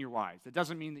doesn't mean you're wise. That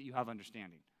doesn't mean that you have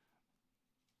understanding.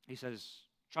 He says,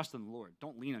 trust in the Lord.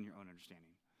 Don't lean on your own understanding.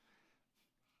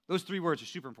 Those 3 words are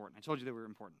super important. I told you they were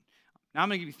important. Now I'm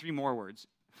going to give you 3 more words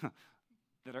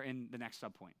that are in the next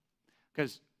subpoint.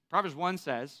 Because Proverbs 1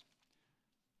 says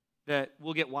that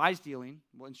we'll get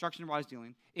instruction in wise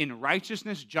dealing, in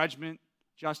righteousness, judgment,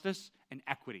 justice, and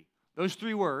equity. Those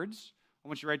 3 words, I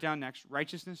want you to write down next,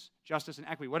 righteousness, justice, and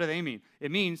equity. What do they mean?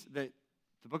 It means that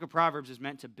the book of Proverbs is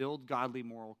meant to build godly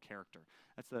moral character.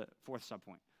 That's the 4th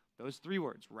subpoint. Those 3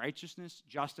 words, righteousness,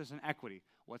 justice, and equity.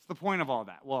 What's the point of all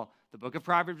that? Well, the book of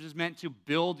Proverbs is meant to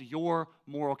build your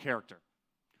moral character.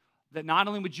 That not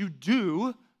only would you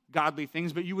do godly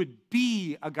things, but you would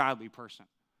be a godly person.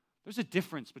 There's a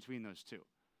difference between those two.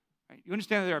 Right? You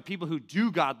understand that there are people who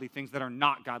do godly things that are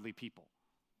not godly people.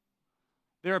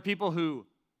 There are people who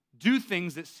do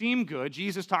things that seem good.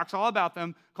 Jesus talks all about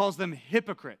them, calls them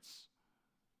hypocrites.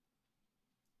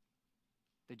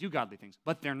 They do godly things,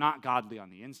 but they're not godly on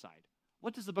the inside.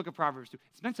 What does the book of Proverbs do?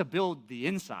 It's meant to build the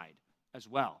inside as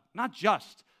well. Not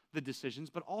just the decisions,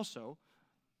 but also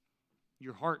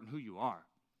your heart and who you are.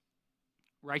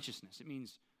 Righteousness, it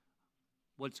means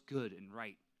what's good and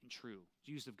right and true. It's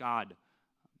used of God.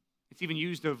 It's even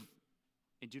used in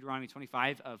Deuteronomy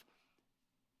 25 of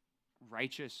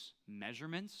righteous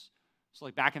measurements. So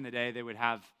like back in the day, they would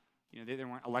have, there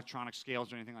weren't electronic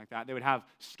scales or anything like that. They would have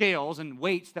scales and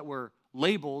weights that were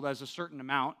labeled as a certain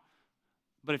amount.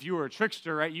 But if you were a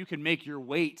trickster, right, you could make your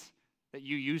weight that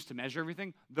you use to measure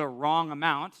everything the wrong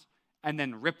amount and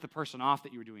then rip the person off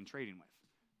that you were doing trading with.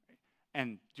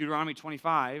 And Deuteronomy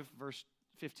 25, verse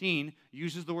 15,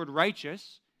 uses the word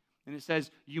righteous, and it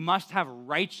says you must have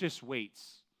righteous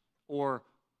weights or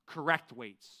correct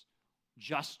weights,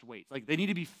 just weights. Like they need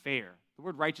to be fair. The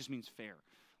word righteous means fair.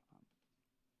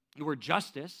 The word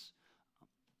justice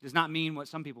does not mean what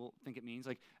some people think it means.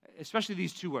 Like, especially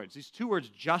these 2 words. These 2 words,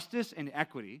 justice and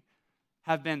equity,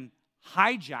 have been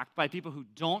hijacked by people who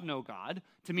don't know God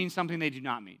to mean something they do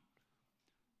not mean.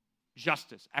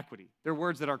 Justice, equity. They're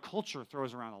words that our culture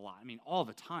throws around a lot. I mean, all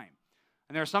the time.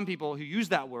 And there are some people who use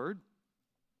that word,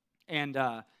 and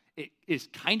it is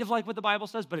kind of like what the Bible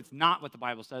says, but it's not what the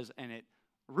Bible says, and it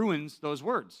ruins those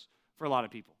words for a lot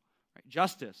of people. Right?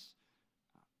 Justice.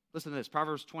 Listen to this.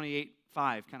 Proverbs 28:5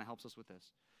 kind of helps us with this.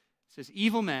 It says,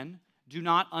 evil men do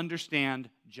not understand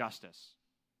justice,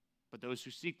 but those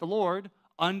who seek the Lord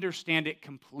understand it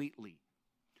completely,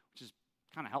 which is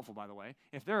kind of helpful, by the way.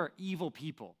 If there are evil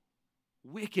people,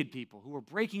 wicked people who are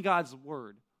breaking God's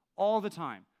word all the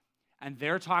time, and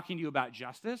they're talking to you about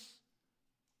justice,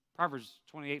 Proverbs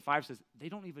 28:5 says they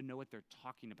don't even know what they're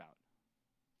talking about.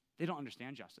 They don't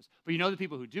understand justice. But the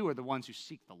people who do are the ones who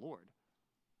seek the Lord.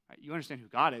 Right? You understand who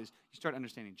God is, you start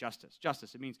understanding justice.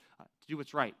 Justice, it means to do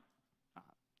what's right,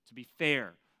 to be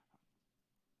fair.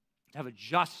 To have a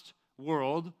just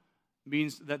world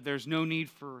means that there's no need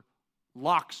for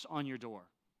locks on your door.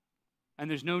 And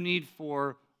there's no need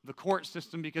for the court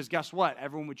system because guess what?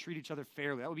 Everyone would treat each other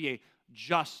fairly. That would be a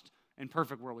just and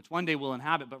perfect world, which one day we'll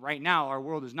inhabit. But right now, our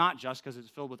world is not just because it's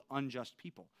filled with unjust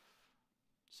people,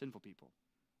 sinful people.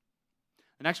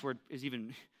 The next word is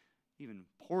even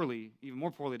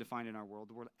more poorly defined in our world,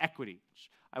 the word equity.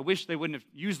 I wish they wouldn't have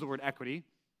used the word equity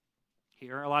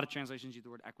here. A lot of translations use the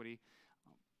word equity.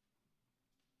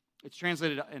 It's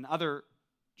translated in other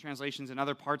translations in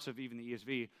other parts of even the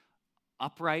ESV,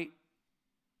 upright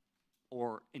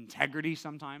or integrity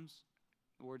sometimes.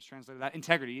 The word's translated that.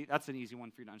 Integrity, that's an easy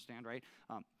one for you to understand, right?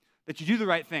 That you do the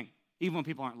right thing, even when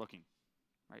people aren't looking,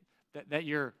 right? That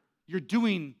you're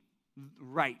doing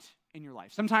right in your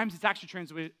life. Sometimes it's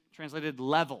actually translated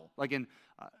level. Like in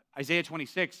Isaiah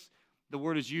 26, the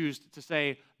word is used to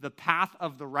say the path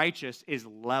of the righteous is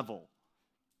level.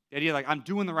 The idea like I'm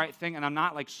doing the right thing and I'm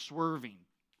not like swerving.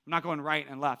 I'm not going right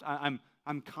and left. I'm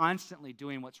constantly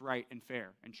doing what's right and fair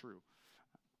and true.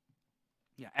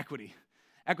 Yeah, equity.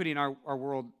 Equity in our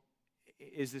world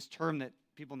is this term that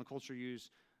people in the culture use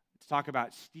to talk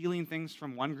about stealing things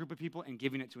from one group of people and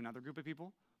giving it to another group of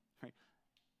people. Right?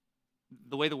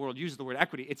 The way the world uses the word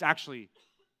equity, it's actually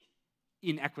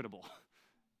inequitable.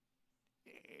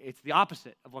 It's the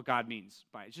opposite of what God means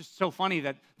by it. It's just so funny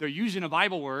that they're using a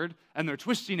Bible word and they're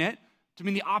twisting it to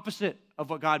mean the opposite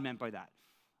of what God meant by that.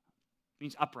 It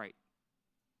means upright.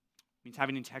 It means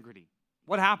having integrity.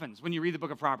 What happens when you read the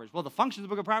book of Proverbs? Well, the function of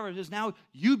the book of Proverbs is now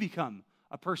you become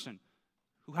a person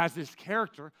who has this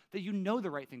character that you know the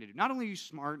right thing to do. Not only are you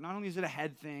smart, not only is it a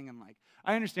head thing, and like,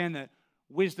 I understand that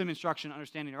wisdom, instruction,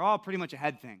 understanding are all pretty much a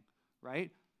head thing,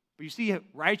 right? But you see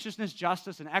righteousness,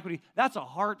 justice, and equity, that's a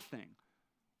heart thing.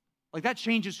 Like that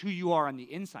changes who you are on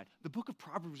the inside. The book of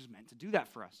Proverbs is meant to do that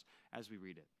for us as we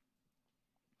read it.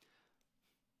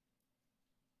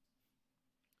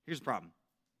 Here's the problem.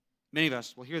 Many of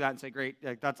us will hear that and say, great,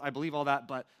 I believe all that,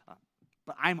 but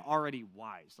I'm already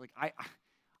wise. Like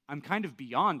I'm kind of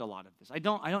beyond a lot of this. I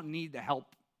don't need the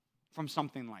help from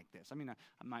something like this. I mean,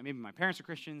 maybe my parents are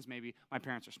Christians, maybe my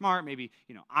parents are smart, maybe,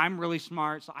 I'm really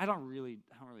smart, so I don't really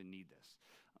need this.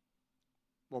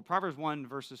 Well, Proverbs 1,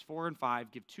 verses 4 and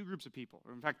 5 give two groups of people,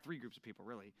 or in fact, three groups of people,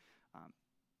 really,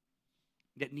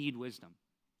 that need wisdom.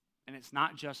 And it's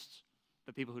not just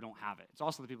the people who don't have it. It's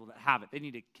also the people that have it. They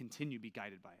need to continue to be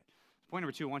guided by it. Point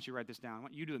number 2, I want you to write this down. I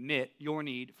want you to admit your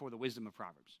need for the wisdom of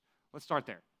Proverbs. Let's start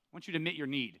there. I want you to admit your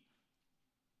need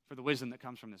for the wisdom that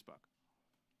comes from this book.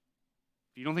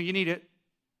 If you don't think you need it,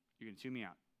 you're going to tune me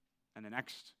out. And the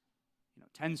next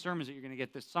 10 sermons that you're going to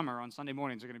get this summer on Sunday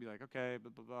mornings are going to be like, okay,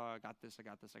 blah, blah, blah, I got this.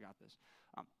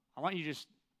 I want you to just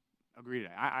agree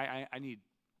today. I need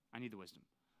the wisdom.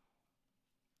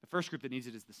 The first group that needs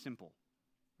it is the simple.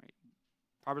 Right?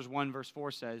 Proverbs 1, verse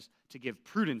 4 says to give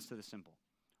prudence to the simple.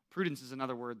 Prudence is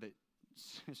another word that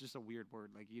it's just a weird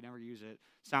word. Like you never use it.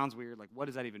 Sounds weird. Like what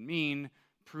does that even mean?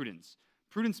 Prudence.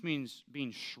 Prudence means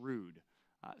being shrewd.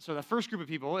 So the first group of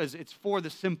people it's for the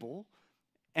simple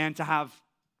and to have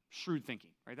shrewd thinking.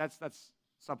 Right? That's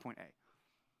subpoint A.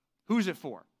 Who's it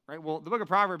for? Right? Well, the book of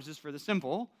Proverbs is for the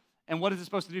simple. And what is it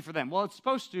supposed to do for them? Well, it's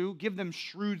supposed to give them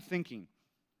shrewd thinking.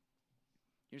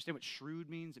 You understand what shrewd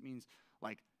means? It means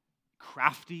like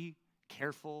crafty,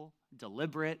 careful,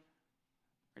 deliberate.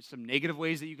 Right? Some negative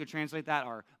ways that you could translate that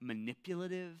are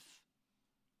manipulative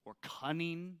or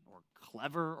cunning or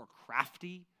clever or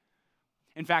crafty.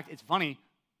 In fact, it's funny,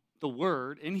 the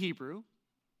word in Hebrew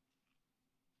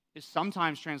is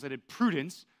sometimes translated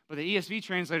prudence, but the ESV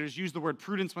translators use the word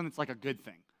prudence when it's like a good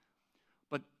thing.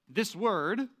 But this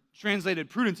word, translated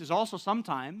prudence, is also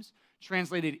sometimes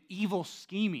translated evil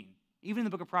scheming. Even in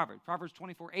the book of Proverbs, Proverbs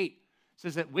 24:8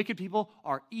 says that wicked people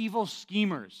are evil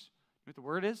schemers. You know what the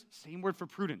word is? Same word for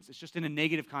prudence. It's just in a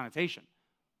negative connotation.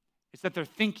 It's that they're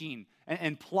thinking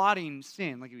and plotting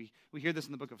sin. Like we hear this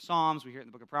in the book of Psalms, we hear it in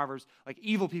the book of Proverbs. Like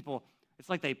evil people, it's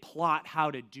like they plot how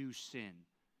to do sin.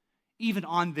 Even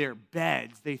on their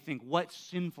beds, they think, what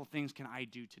sinful things can I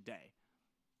do today?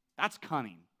 That's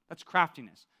cunning. That's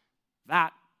craftiness.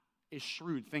 That is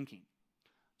shrewd thinking.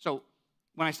 So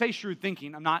when I say shrewd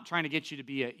thinking, I'm not trying to get you to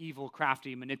be an evil,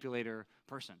 crafty, manipulator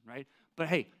person, right? But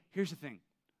hey, here's the thing.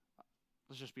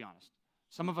 Let's just be honest.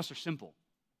 Some of us are simple.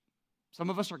 Some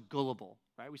of us are gullible,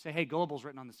 right? We say, hey, gullible's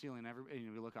written on the ceiling,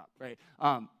 and we look up, right?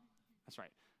 That's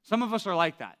right. Some of us are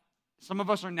like that. Some of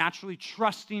us are naturally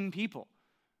trusting people.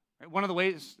 Right? One of the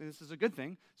ways, this is a good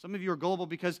thing, some of you are gullible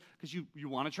because you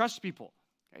want to trust people.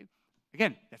 Okay?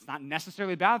 Again, that's not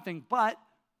necessarily a bad thing, but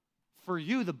for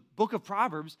you, the book of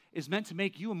Proverbs is meant to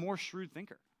make you a more shrewd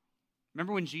thinker.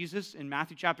 Remember when Jesus in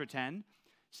Matthew chapter 10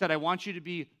 said, I want you to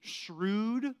be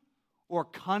shrewd or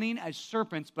cunning as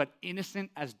serpents, but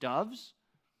innocent as doves?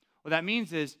 What that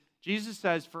means is, Jesus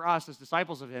says for us as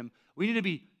disciples of him, we need to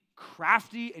be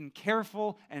crafty and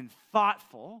careful and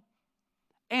thoughtful,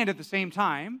 and at the same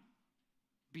time,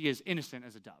 be as innocent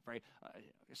as a dove, right?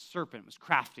 A serpent was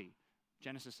crafty.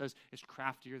 Genesis says it's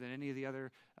craftier than any of the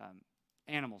other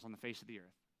animals on the face of the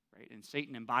earth, right? And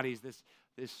Satan embodies this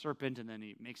serpent, and then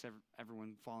he makes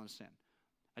everyone fall into sin.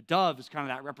 A dove is kind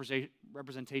of that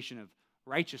representation of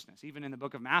righteousness. Even in the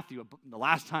book of Matthew, the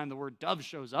last time the word dove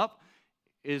shows up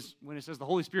is when it says the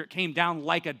Holy Spirit came down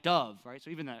like a dove, right? So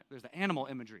even there's the animal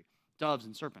imagery, doves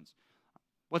and serpents.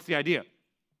 What's the idea?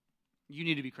 You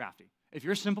need to be crafty. If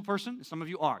you're a simple person, and some of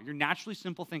you are, you're naturally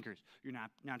simple thinkers. You're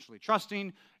not naturally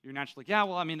trusting. You're naturally,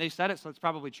 they said it, so it's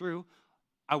probably true.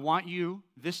 I want you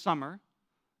this summer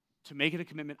to make it a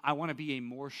commitment. I want to be a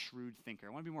more shrewd thinker. I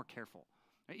want to be more careful.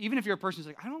 Even if you're a person who's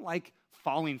like, I don't like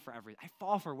falling for everything. I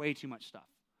fall for way too much stuff.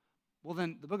 Well,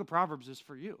 then the book of Proverbs is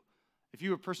for you. If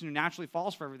you're a person who naturally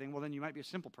falls for everything, well, then you might be a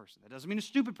simple person. That doesn't mean a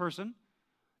stupid person.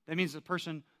 That means a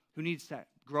person who needs to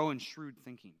grow in shrewd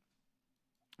thinking.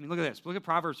 I mean, look at this. Look at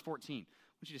Proverbs 14. I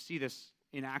want you to see this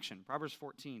in action. Proverbs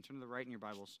 14. Turn to the right in your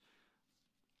Bibles.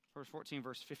 Proverbs 14,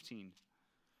 verse 15.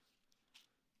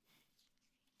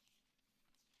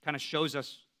 Kind of shows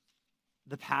us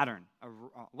the pattern.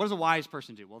 What does a wise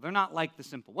person do? Well, they're not like the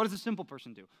simple. What does a simple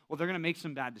person do? Well, they're going to make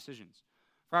some bad decisions.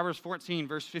 Proverbs 14,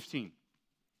 verse 15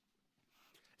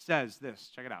 says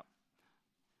this. Check it out.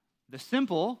 The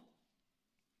simple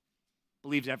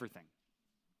believes everything.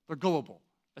 They're gullible.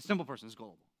 A simple person is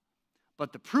gullible.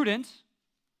 But the prudent,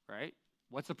 right?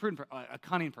 What's a prudent person? A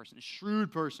cunning person, a shrewd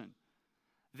person.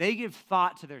 They give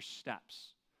thought to their steps.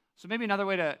 So maybe another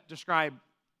way to describe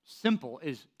simple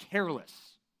is careless,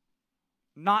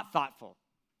 not thoughtful,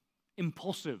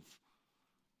 impulsive,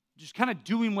 just kind of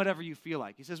doing whatever you feel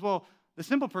like. He says, well, the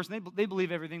simple person, they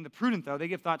believe everything. The prudent, though, they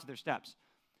give thought to their steps.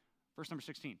 Verse number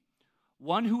 16.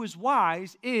 One who is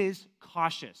wise is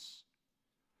cautious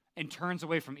and turns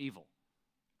away from evil.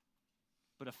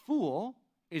 But a fool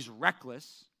is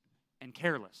reckless and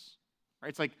careless. Right?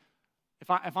 It's like,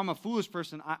 if I'm a foolish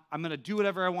person, I'm going to do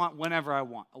whatever I want whenever I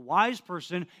want. A wise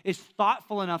person is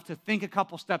thoughtful enough to think a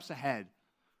couple steps ahead.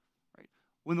 Right?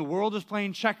 When the world is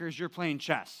playing checkers, you're playing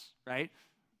chess, right?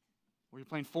 Or you're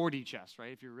playing 4D chess,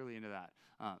 right? If you're really into that.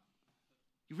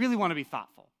 You really want to be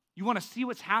thoughtful. You want to see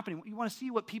what's happening. You want to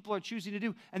see what people are choosing to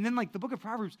do. And then, like, the book of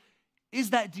Proverbs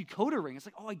is that decoder ring. It's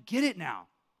like, oh, I get it now.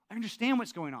 I understand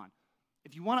what's going on.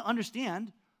 If you want to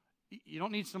understand, you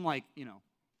don't need some, like,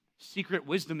 secret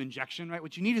wisdom injection, right?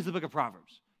 What you need is the book of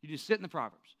Proverbs. You need to sit in the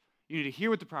Proverbs. You need to hear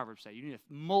what the Proverbs say. You need to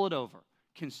mull it over,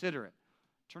 consider it,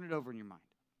 turn it over in your mind.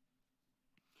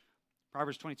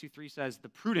 Proverbs 22:3 says, the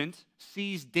prudent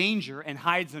sees danger and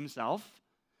hides himself,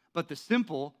 but the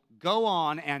simple go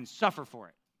on and suffer for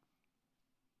it.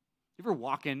 You ever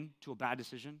walk into a bad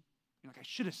decision? You're like, I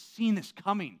should have seen this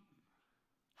coming.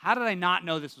 How did I not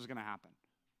know this was going to happen?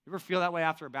 You ever feel that way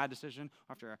after a bad decision,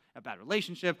 or after a bad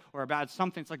relationship, or a bad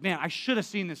something? It's like, man, I should have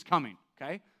seen this coming,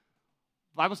 okay?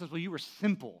 The Bible says, well, you were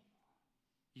simple.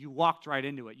 You walked right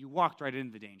into it. You walked right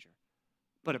into the danger.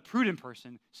 But a prudent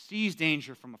person sees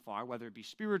danger from afar, whether it be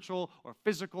spiritual or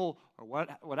physical or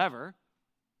whatever,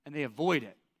 and they avoid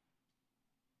it.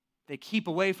 They keep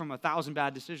away from 1,000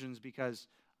 bad decisions because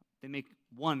they make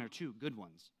 1 or 2 good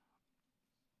ones.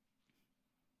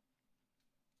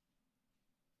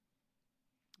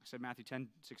 I said Matthew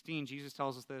 10:16, Jesus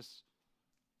tells us this.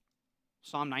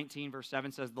 Psalm 19, verse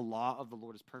 7 says, the law of the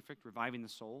Lord is perfect, reviving the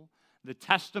soul. The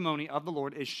testimony of the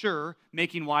Lord is sure,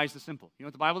 making wise the simple. You know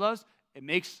what the Bible does? It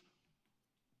makes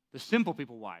the simple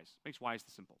people wise. It makes wise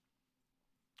the simple.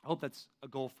 I hope that's a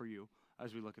goal for you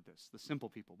as we look at this, the simple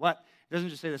people. But it doesn't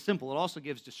just say the simple. It also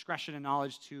gives discretion and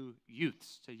knowledge to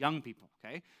youths, to young people,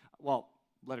 okay? Well,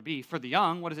 let it be. For the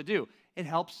young, what does it do? It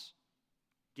helps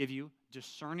give you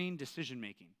discerning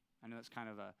decision-making. I know that's kind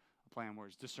of a play on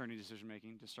words. Discerning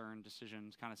decision-making, discern,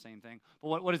 decisions, kind of same thing.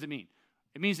 But what does it mean?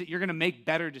 It means that you're going to make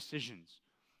better decisions.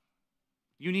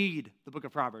 You need the book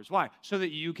of Proverbs. Why? So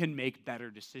that you can make better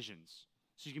decisions.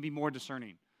 So you can be more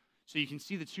discerning. So you can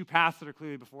see the 2 paths that are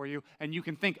clearly before you, and you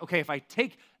can think, okay, if I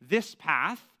take this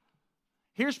path,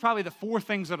 here's probably the 4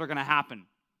 things that are going to happen.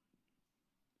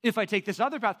 If I take this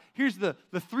other path, here's the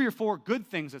 3 or 4 good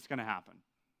things that's going to happen.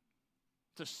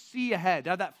 To see ahead,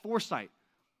 to have that foresight.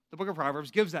 The book of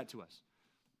Proverbs gives that to us.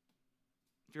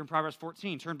 If you're in Proverbs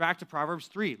 14, turn back to Proverbs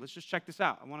 3. Let's just check this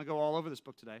out. I want to go all over this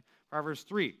book today. Proverbs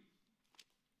 3.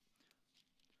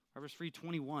 Proverbs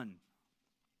 3:21. The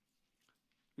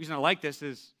reason I like this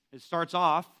is it starts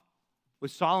off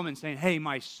with Solomon saying, hey,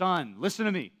 my son, listen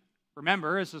to me.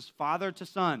 Remember, this is father to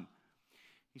son.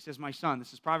 He says, my son.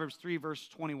 This is Proverbs 3, verse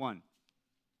 21.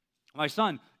 My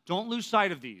son, don't lose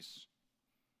sight of these.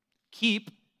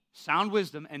 Keep sound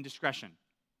wisdom and discretion,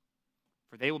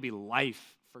 for they will be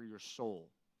life for your soul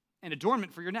and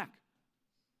adornment for your neck.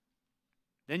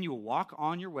 Then you will walk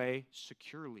on your way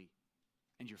securely,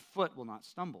 and your foot will not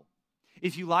stumble.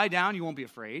 If you lie down, you won't be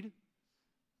afraid.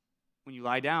 When you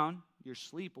lie down, your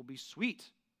sleep will be sweet.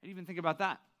 I didn't even think about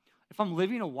that. If I'm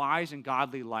living a wise and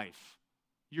godly life,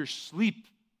 your sleep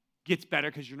gets better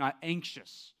because you're not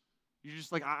anxious. You're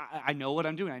just like, I know what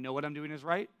I'm doing. I know what I'm doing is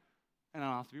right, and I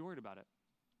don't have to be worried about it.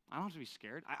 I don't have to be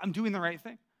scared. I'm doing the right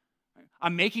thing.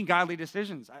 I'm making godly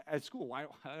decisions at school. Why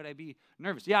would I be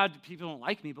nervous? Yeah, people don't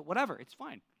like me, but whatever. It's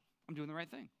fine. I'm doing the right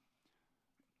thing.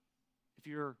 If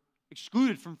you're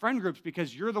excluded from friend groups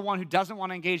because you're the one who doesn't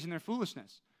want to engage in their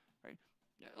foolishness, right?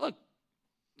 Look,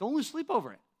 don't lose sleep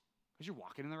over it because you're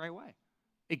walking in the right way.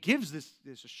 It gives this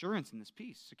assurance and this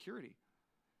peace, security.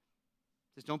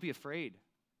 It says, don't be afraid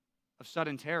of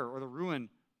sudden terror or the ruin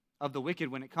of the wicked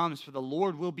when it comes, for the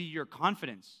Lord will be your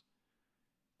confidence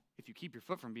if you keep your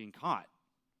foot from being caught.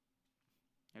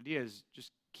 The idea is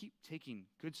just keep taking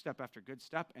good step after good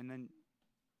step, and then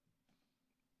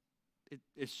it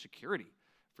is security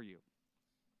for you.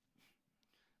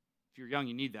 If you're young,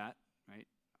 you need that, right?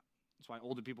 That's why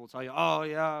older people will tell you, oh,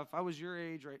 yeah, if I was your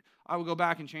age, right, I would go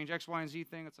back and change X, Y, and Z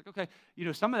thing. It's like, okay,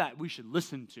 some of that we should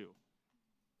listen to.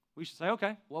 We should say,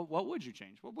 okay, well, what would you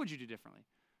change? What would you do differently,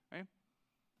 right?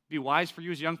 Be wise for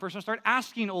you as a young person to start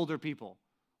asking older people,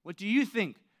 what do you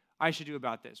think I should do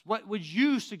about this? What would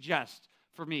you suggest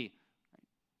for me?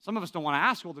 Some of us don't want to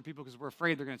ask older people because we're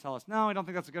afraid they're going to tell us, no, I don't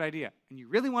think that's a good idea. And you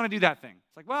really want to do that thing.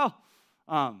 It's like, well,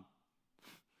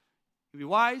 you'd be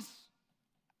wise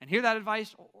and hear that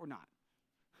advice or not.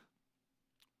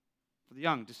 For the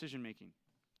young, decision-making.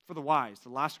 For the wise, the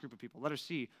last group of people. Letter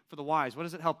C, for the wise. What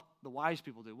does it help the wise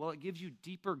people do? Well, it gives you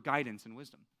deeper guidance and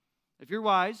wisdom. If you're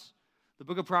wise, the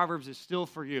book of Proverbs is still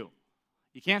for you.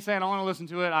 You can't say, I don't want to listen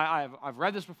to it. I've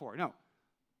read this before. No.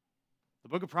 The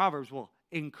book of Proverbs will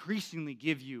increasingly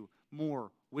give you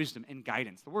more wisdom and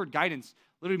guidance. The word guidance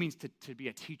literally means to be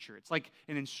a teacher. It's like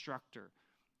an instructor.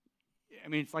 I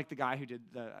mean, it's like the guy who did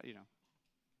the,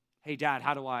 hey, Dad,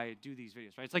 how do I do these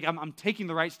videos, right? It's like I'm taking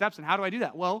the right steps, and how do I do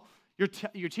that? Well,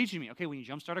 you're teaching me, okay, when you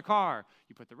jumpstart a car,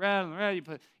 you put the red on the red, you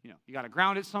got to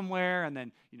ground it somewhere, and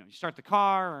then, you start the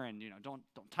car, and, don't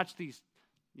touch these,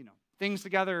 things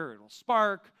together, or it'll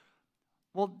spark.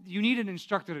 Well, you need an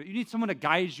instructor. You need someone to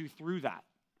guide you through that.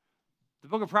 The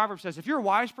book of Proverbs says, if you're a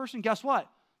wise person, guess what?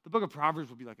 The book of Proverbs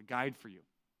will be like a guide for you.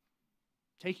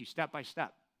 Take you step by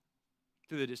step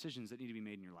through the decisions that need to be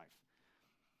made in your life.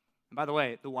 And by the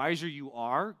way, the wiser you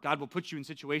are, God will put you in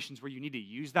situations where you need to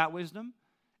use that wisdom,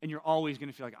 and you're always going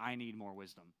to feel like, I need more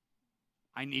wisdom.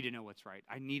 I need to know what's right.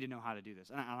 I need to know how to do this.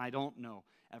 And I don't know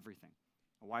everything.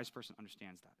 A wise person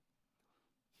understands that.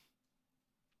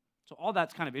 So all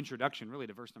that's kind of introduction, really,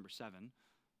 to verse number 7,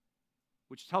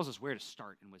 which tells us where to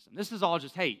start in wisdom. This is all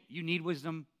just, hey, you need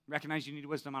wisdom. Recognize you need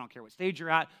wisdom. I don't care what stage you're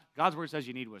at. God's word says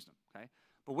you need wisdom, okay?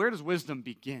 But where does wisdom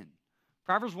begin?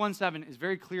 Proverbs 1:7 is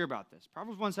very clear about this.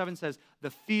 Proverbs 1:7 says,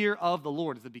 the fear of the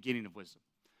Lord is the beginning of wisdom.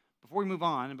 Before we move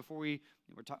on, and before we're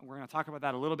going to talk about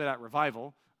that a little bit at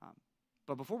Revival,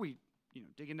 but before we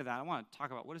dig into that, I want to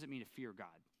talk about what does it mean to fear God.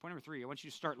 Point number 3, I want you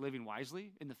to start living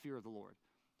wisely in the fear of the Lord.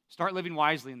 Start living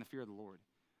wisely in the fear of the Lord.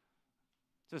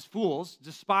 It says, fools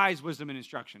despise wisdom and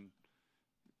instruction.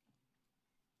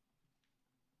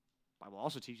 The Bible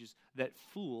also teaches that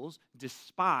fools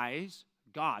despise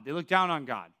God. They look down on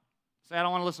God. Say, I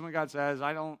don't want to listen to what God says.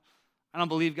 I don't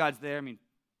believe God's there. I mean,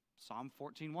 Psalm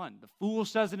 14:1. The fool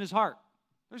says in his heart,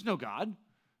 there's no God.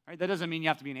 Right? That doesn't mean you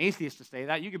have to be an atheist to say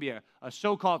that. You could be a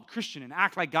so-called Christian and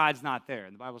act like God's not there.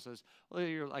 And the Bible says, well,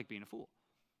 you're like being a fool.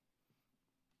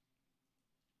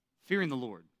 Fearing the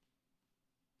Lord.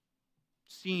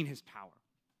 Seeing his power.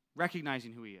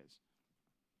 Recognizing who he is.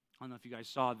 I don't know if you guys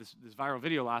saw this viral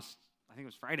video I think it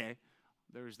was Friday.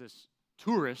 There was this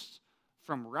tourist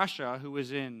from Russia who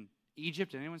was in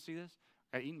Egypt. Did anyone see this?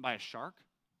 Got eaten by a shark.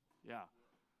 Yeah.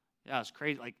 Yeah, it's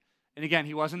crazy. And again,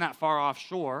 he wasn't that far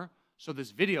offshore, so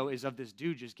this video is of this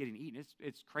dude just getting eaten.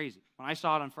 It's crazy. When I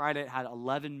saw it on Friday, it had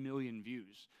 11 million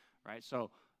views, right?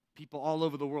 So people all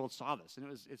over the world saw this, and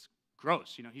it's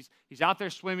gross. He's out there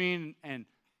swimming, and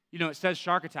it says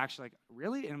shark attacks. You're like,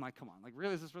 really? And I'm like, come on,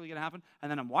 really, is this really gonna happen? And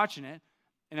then I'm watching it,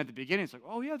 and at the beginning, it's like,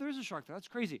 oh yeah, there's a shark there. That's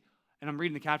crazy. And I'm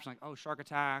reading the caption like, oh, shark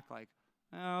attack.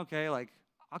 Okay,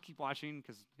 I'll keep watching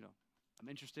because I'm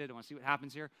interested. I want to see what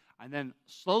happens here. And then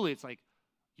slowly, it's like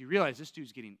you realize this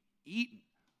dude's getting eaten,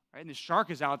 right? And the shark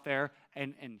is out there,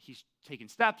 and he's taking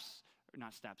steps, or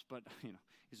not steps, but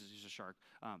he's a shark.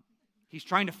 He's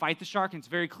trying to fight the shark, and it's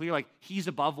very clear, he's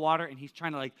above water, and he's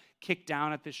trying to kick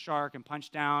down at this shark and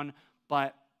punch down.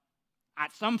 But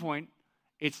at some point,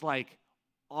 it's like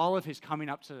all of his coming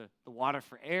up to the water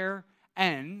for air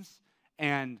ends,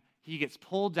 and he gets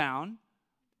pulled down,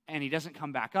 and he doesn't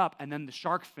come back up, and then the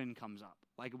shark fin comes up,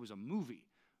 like it was a movie,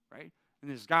 right? And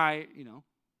this guy,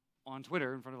 on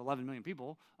Twitter in front of 11 million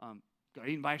people, got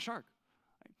eaten by a shark.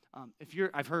 Right?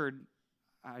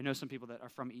 I know some people that are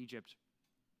from Egypt.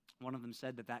 One of them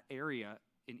said that area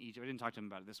in Egypt, I didn't talk to him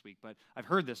about it this week, but I've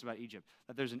heard this about Egypt,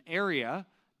 that there's an area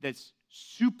that's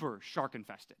super shark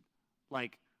infested,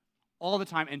 all the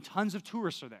time, and tons of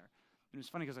tourists are there. And it's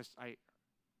funny because I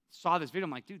saw this video,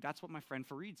 I'm like, dude, that's what my friend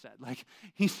Fabarez said.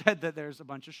 He said that there's a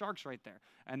bunch of sharks right there,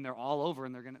 and they're all over,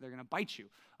 and they're gonna bite you.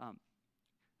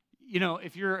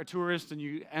 If you're a tourist and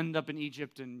you end up in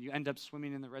Egypt and you end up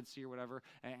swimming in the Red Sea or whatever,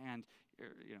 and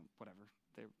whatever,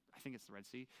 I think it's the Red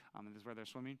Sea, this is where they're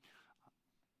swimming,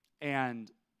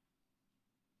 and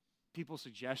people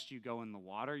suggest you go in the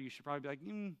water, you should probably be like,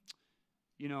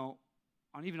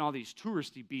 on even all these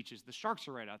touristy beaches, the sharks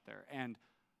are right out there, and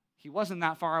he wasn't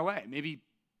that far away, maybe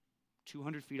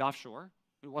 200 feet offshore.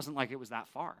 It wasn't like it was that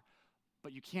far.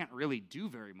 But you can't really do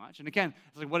very much. And again,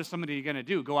 it's like, what is somebody going to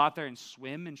do? Go out there and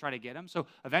swim and try to get him? So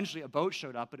eventually a boat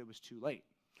showed up, but it was too late.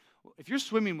 Well, if you're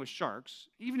swimming with sharks,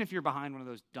 even if you're behind one of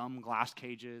those dumb glass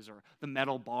cages or the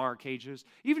metal bar cages,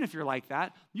 even if you're like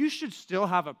that, you should still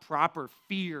have a proper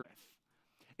fear.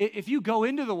 If you go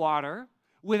into the water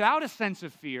without a sense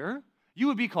of fear, you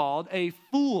would be called a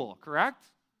fool, correct?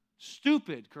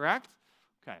 Stupid, correct?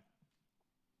 Okay.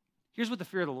 Here's what the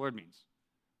fear of the Lord means.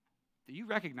 That you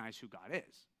recognize who God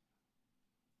is.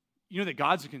 You know that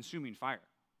God's a consuming fire.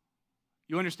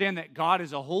 You understand that God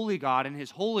is a holy God, and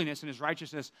his holiness and his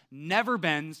righteousness never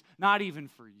bends, not even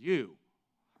for you.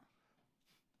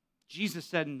 Jesus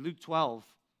said in Luke 12,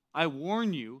 I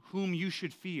warn you whom you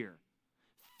should fear.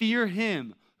 Fear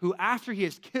him who after he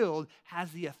is killed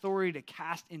has the authority to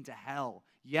cast into hell.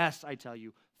 Yes, I tell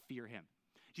you, fear him.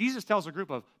 Jesus tells a group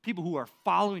of people who are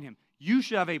following him, you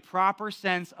should have a proper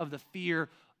sense of the fear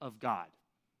of God.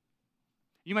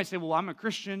 You might say, well, I'm a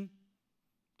Christian.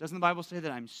 Doesn't the Bible say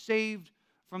that I'm saved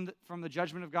from the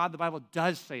judgment of God? The Bible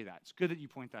does say that. It's good that you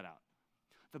point that out.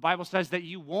 The Bible says that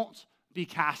you won't be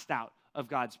cast out of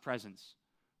God's presence.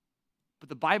 But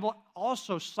the Bible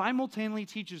also simultaneously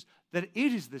teaches that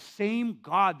it is the same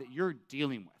God that you're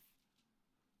dealing with.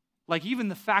 Like even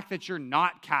the fact that you're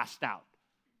not cast out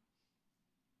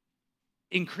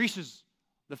increases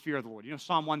the fear of the Lord. You know,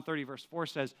 Psalm 130 verse 4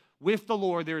 says, with the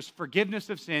Lord there is forgiveness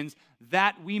of sins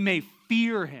that we may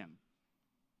fear him.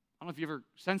 I don't know if you ever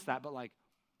sense that, but like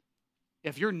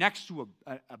if you're next to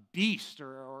a beast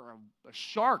or a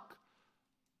shark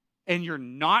and you're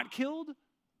not killed,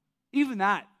 even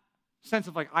that sense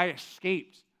of like, I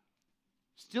escaped,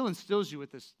 still instills you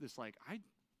with this like,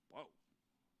 whoa.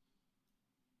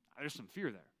 There's some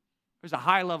fear there. There's a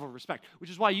high level of respect, which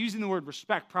is why using the word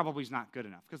respect probably is not good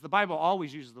enough, because the Bible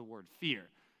always uses the word fear.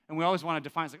 And we always want to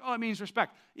define it like, oh, it means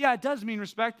respect. Yeah, it does mean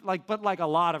respect, but like a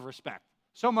lot of respect.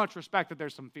 So much respect that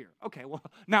there's some fear. Okay, well,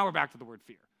 now we're back to the word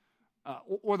fear.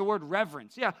 Or the word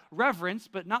reverence. Yeah, reverence,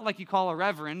 but not like you call a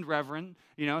reverend.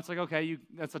 You know, it's like, okay,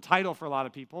 that's a title for a lot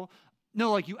of people.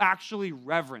 No, like you actually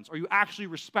reverence, or you actually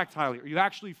respect highly, or you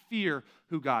actually fear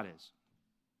who God is.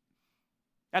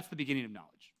 That's the beginning of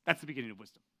knowledge. That's the beginning of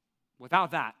wisdom.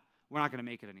 Without that, we're not going to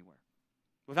make it anywhere.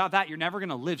 Without that, you're never going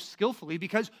to live skillfully,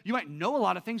 because you might know a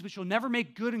lot of things, but you'll never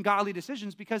make good and godly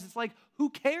decisions, because it's like, who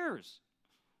cares?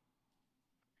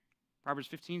 Proverbs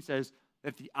 15 says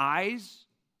that the eyes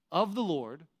of the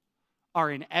Lord are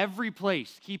in every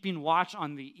place, keeping watch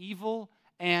on the evil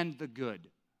and the good.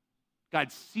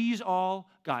 God sees all,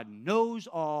 God knows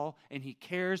all, and he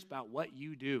cares about what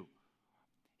you do.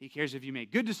 He cares if you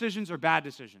make good decisions or bad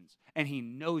decisions, and he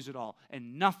knows it all,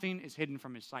 and nothing is hidden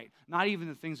from his sight, not even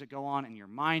the things that go on in your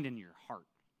mind and your heart.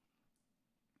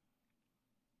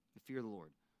 The fear of the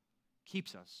Lord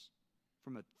keeps us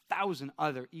from 1,000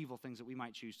 other evil things that we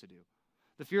might choose to do.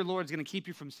 The fear of the Lord is going to keep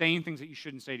you from saying things that you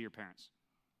shouldn't say to your parents.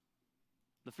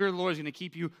 The fear of the Lord is going to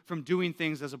keep you from doing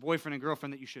things as a boyfriend and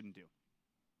girlfriend that you shouldn't do.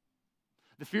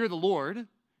 The fear of the Lord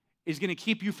is going to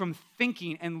keep you from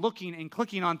thinking and looking and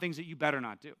clicking on things that you better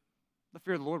not do. The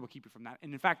fear of the Lord will keep you from that.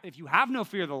 And in fact, if you have no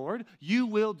fear of the Lord, you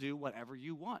will do whatever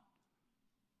you want.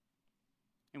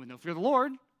 And with no fear of the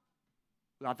Lord,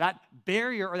 without that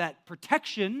barrier or that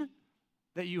protection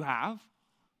that you have,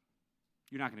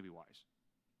 you're not going to be wise.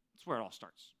 That's where it all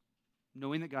starts.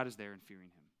 Knowing that God is there and fearing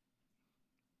him.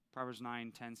 Proverbs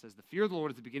 9:10 says, the fear of the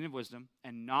Lord is the beginning of wisdom,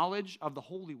 and knowledge of the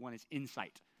Holy One is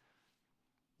insight.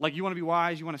 Like you want to be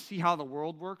wise, you want to see how the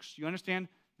world works. You understand?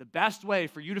 The best way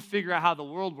for you to figure out how the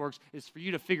world works is for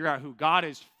you to figure out who God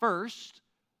is first,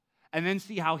 and then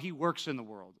see how he works in the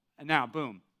world. And now,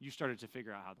 boom, you started to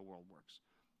figure out how the world works.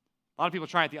 A lot of people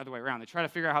try it the other way around. They try to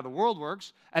figure out how the world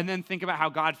works, and then think about how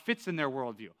God fits in their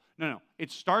worldview. No.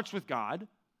 It starts with God,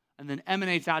 and then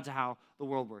emanates out to how the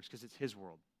world works, because it's his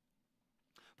world.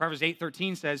 Proverbs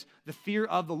 8:13 says, the fear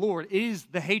of the Lord is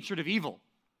the hatred of evil.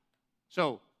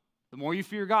 So, the more you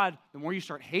fear God, the more you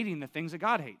start hating the things that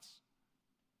God hates.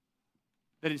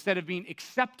 That instead of being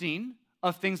accepting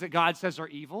of things that God says are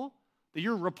evil, that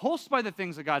you're repulsed by the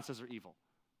things that God says are evil.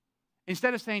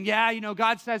 Instead of saying, yeah,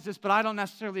 God says this, but I don't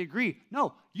necessarily agree.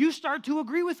 No, you start to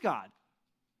agree with God.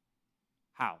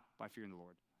 How? By fearing the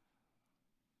Lord.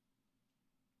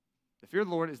 The fear of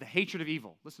the Lord is the hatred of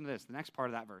evil. Listen to this, the next part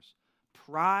of that verse.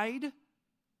 Pride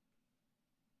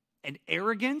and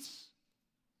arrogance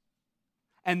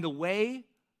and the way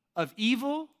of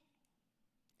evil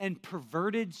and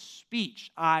perverted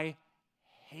speech I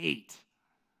hate.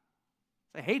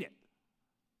 I hate it.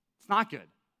 It's not good.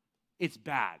 It's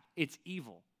bad. It's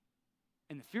evil.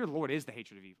 And the fear of the Lord is the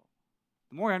hatred of evil.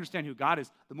 The more I understand who God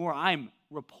is, the more I'm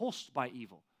repulsed by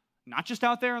evil. Not just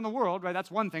out there in the world, right?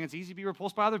 That's one thing. It's easy to be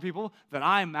repulsed by other people, that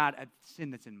I'm mad at sin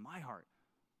that's in my heart.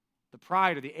 The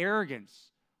pride or the arrogance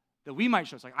that we might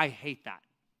show. It's like, I hate that.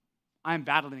 I'm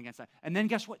battling against that. And then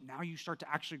guess what? Now you start to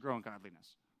actually grow in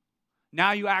godliness.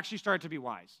 Now you actually start to be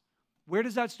wise. Where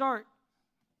does that start?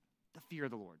 The fear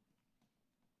of the Lord.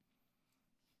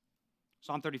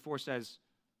 Psalm 34 says,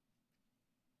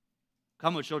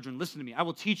 "Come, O children, listen to me. I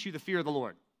will teach you the fear of the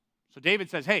Lord." So David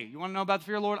says, hey, you want to know about the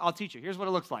fear of the Lord? I'll teach you. Here's what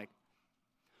it looks like.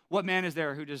 What man is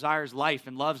there who desires life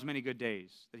and loves many good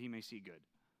days, that he may see good?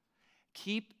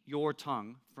 Keep your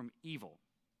tongue from evil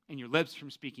and your lips from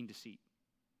speaking deceit.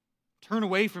 Turn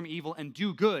away from evil and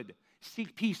do good.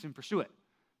 Seek peace and pursue it.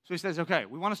 So he says, okay,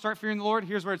 we want to start fearing the Lord.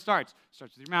 Here's where it starts. It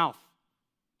starts with your mouth.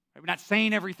 Right? We're not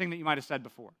saying everything that you might have said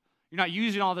before. You're not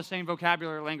using all the same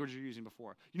vocabulary or language you're using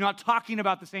before. You're not talking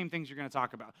about the same things you're going to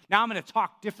talk about. Now I'm going to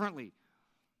talk differently.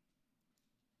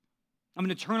 I'm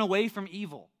going to turn away from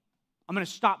evil. I'm going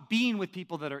to stop being with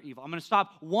people that are evil. I'm going to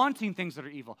stop wanting things that are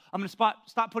evil. I'm going to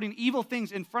stop putting evil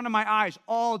things in front of my eyes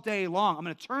all day long. I'm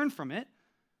going to turn from it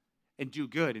and do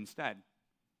good instead.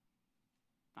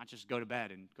 Not just go to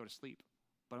bed and go to sleep.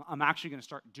 But I'm actually going to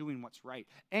start doing what's right.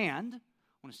 And I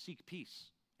want to seek peace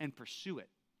and pursue it.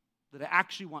 That I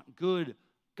actually want good,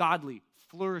 godly,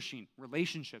 flourishing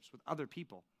relationships with other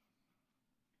people.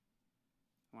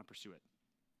 I want to pursue it.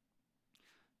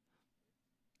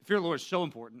 The fear of the Lord is so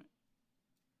important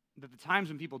that the times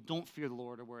when people don't fear the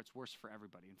Lord are where it's worse for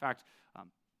everybody. In fact,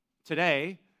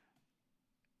 today,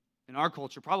 in our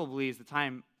culture, probably is the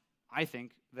time, I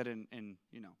think, that in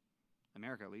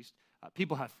America at least,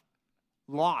 people have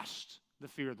lost the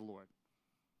fear of the Lord.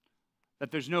 That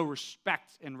there's no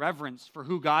respect and reverence for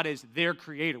who God is, their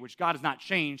creator, which God has not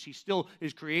changed. He still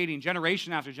is creating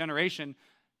generation after generation,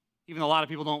 even though a lot of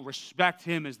people don't respect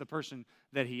him as the person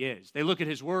that he is. They look at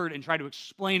his word and try to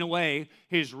explain away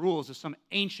his rules as some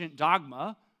ancient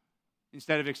dogma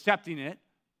instead of accepting it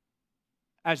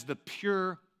as the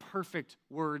pure, perfect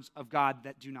words of God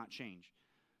that do not change.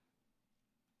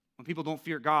 When people don't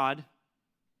fear God,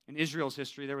 in Israel's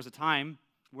history, there was a time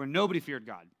where nobody feared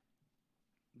God.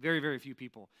 Very, very few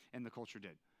people in the culture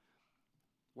did.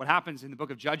 What happens in the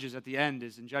book of Judges at the end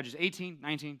is in Judges 18,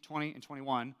 19, 20, and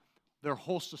 21, their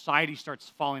whole society starts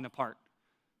falling apart.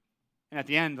 And at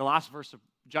the end, the last verse of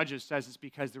Judges says it's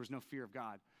because there was no fear of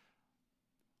God.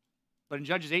 But in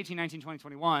Judges 18, 19, 20,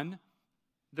 21,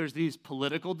 there's these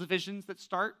political divisions that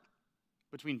start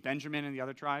between Benjamin and the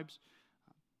other tribes.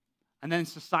 And then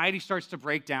society starts to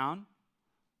break down.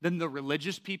 Then the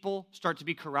religious people start to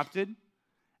be corrupted.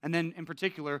 And then in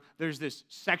particular, there's this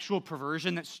sexual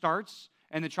perversion that starts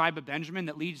in the tribe of Benjamin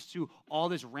that leads to all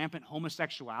this rampant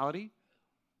homosexuality.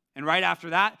 And right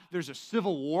after that, there's a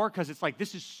civil war because it's like,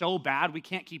 this is so bad, we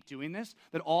can't keep doing this,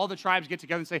 that all the tribes get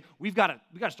together and say, we've got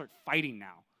to start fighting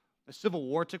now. A civil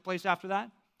war took place after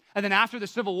that. And then after the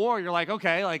civil war, you're like,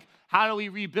 okay, like, how do we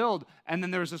rebuild? And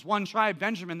then there was this one tribe,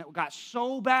 Benjamin, that got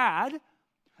so bad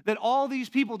that all these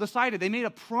people decided, they made a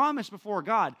promise before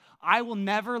God, I will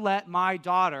never let my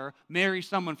daughter marry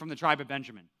someone from the tribe of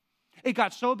Benjamin. It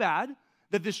got so bad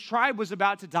that this tribe was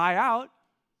about to die out.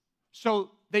 So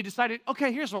they decided,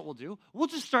 okay, here's what we'll do. We'll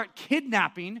just start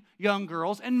kidnapping young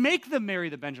girls and make them marry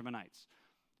the Benjaminites.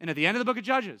 And at the end of the book of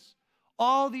Judges,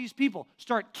 all these people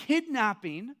start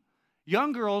kidnapping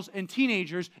young girls and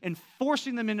teenagers and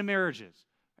forcing them into marriages.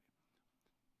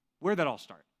 Where'd that all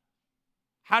start?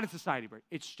 How did society break?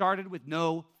 It started with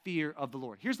no fear of the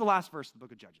Lord. Here's the last verse of the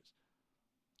book of Judges.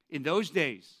 In those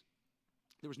days,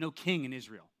 there was no king in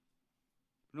Israel,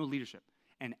 no leadership,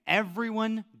 and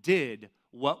everyone did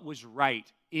what was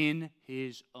right in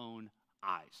his own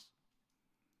eyes.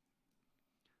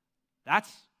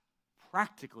 That's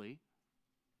practically,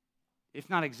 if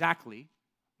not exactly,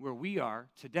 where we are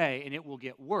today, and it will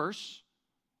get worse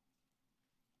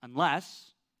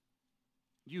unless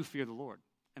you fear the Lord.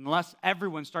 Unless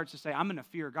everyone starts to say, I'm going to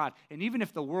fear God. And even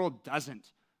if the world doesn't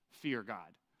fear God,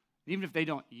 even if they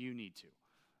don't, you need to.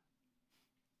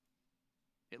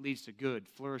 It leads to good,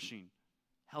 flourishing,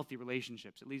 healthy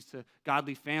relationships. It leads to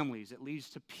godly families. It leads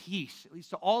to peace. It leads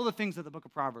to all the things that the book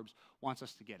of Proverbs wants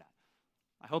us to get at.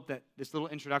 I hope that this little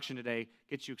introduction today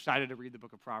gets you excited to read the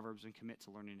book of Proverbs and commit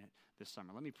to learning it this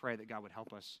summer. Let me pray that God would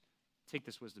help us take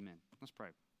this wisdom in. Let's pray.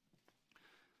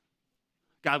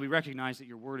 God, we recognize that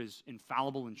your word is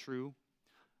infallible and true.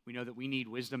 We know that we need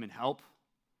wisdom and help.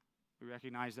 We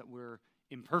recognize that we're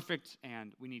imperfect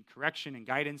and we need correction and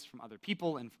guidance from other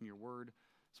people and from your word.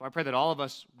 So I pray that all of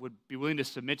us would be willing to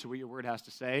submit to what your word has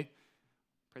to say.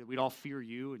 Pray that we'd all fear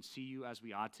you and see you as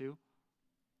we ought to.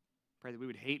 Pray that we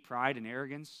would hate pride and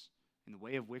arrogance in the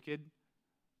way of wicked.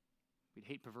 We'd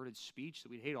hate perverted speech,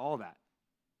 that we'd hate all that.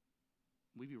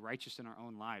 We'd be righteous in our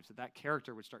own lives, that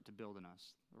character would start to build in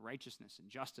us, righteousness and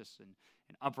justice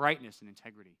and uprightness and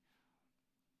integrity.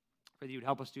 Pray that you would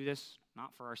help us do this,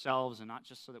 not for ourselves and not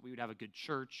just so that we would have a good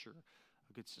church or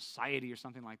a good society or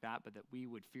something like that, but that we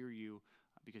would fear you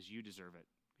because you deserve it,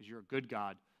 because you're a good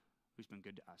God who's been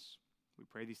good to us. We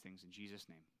pray these things in Jesus'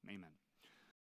 name. Amen.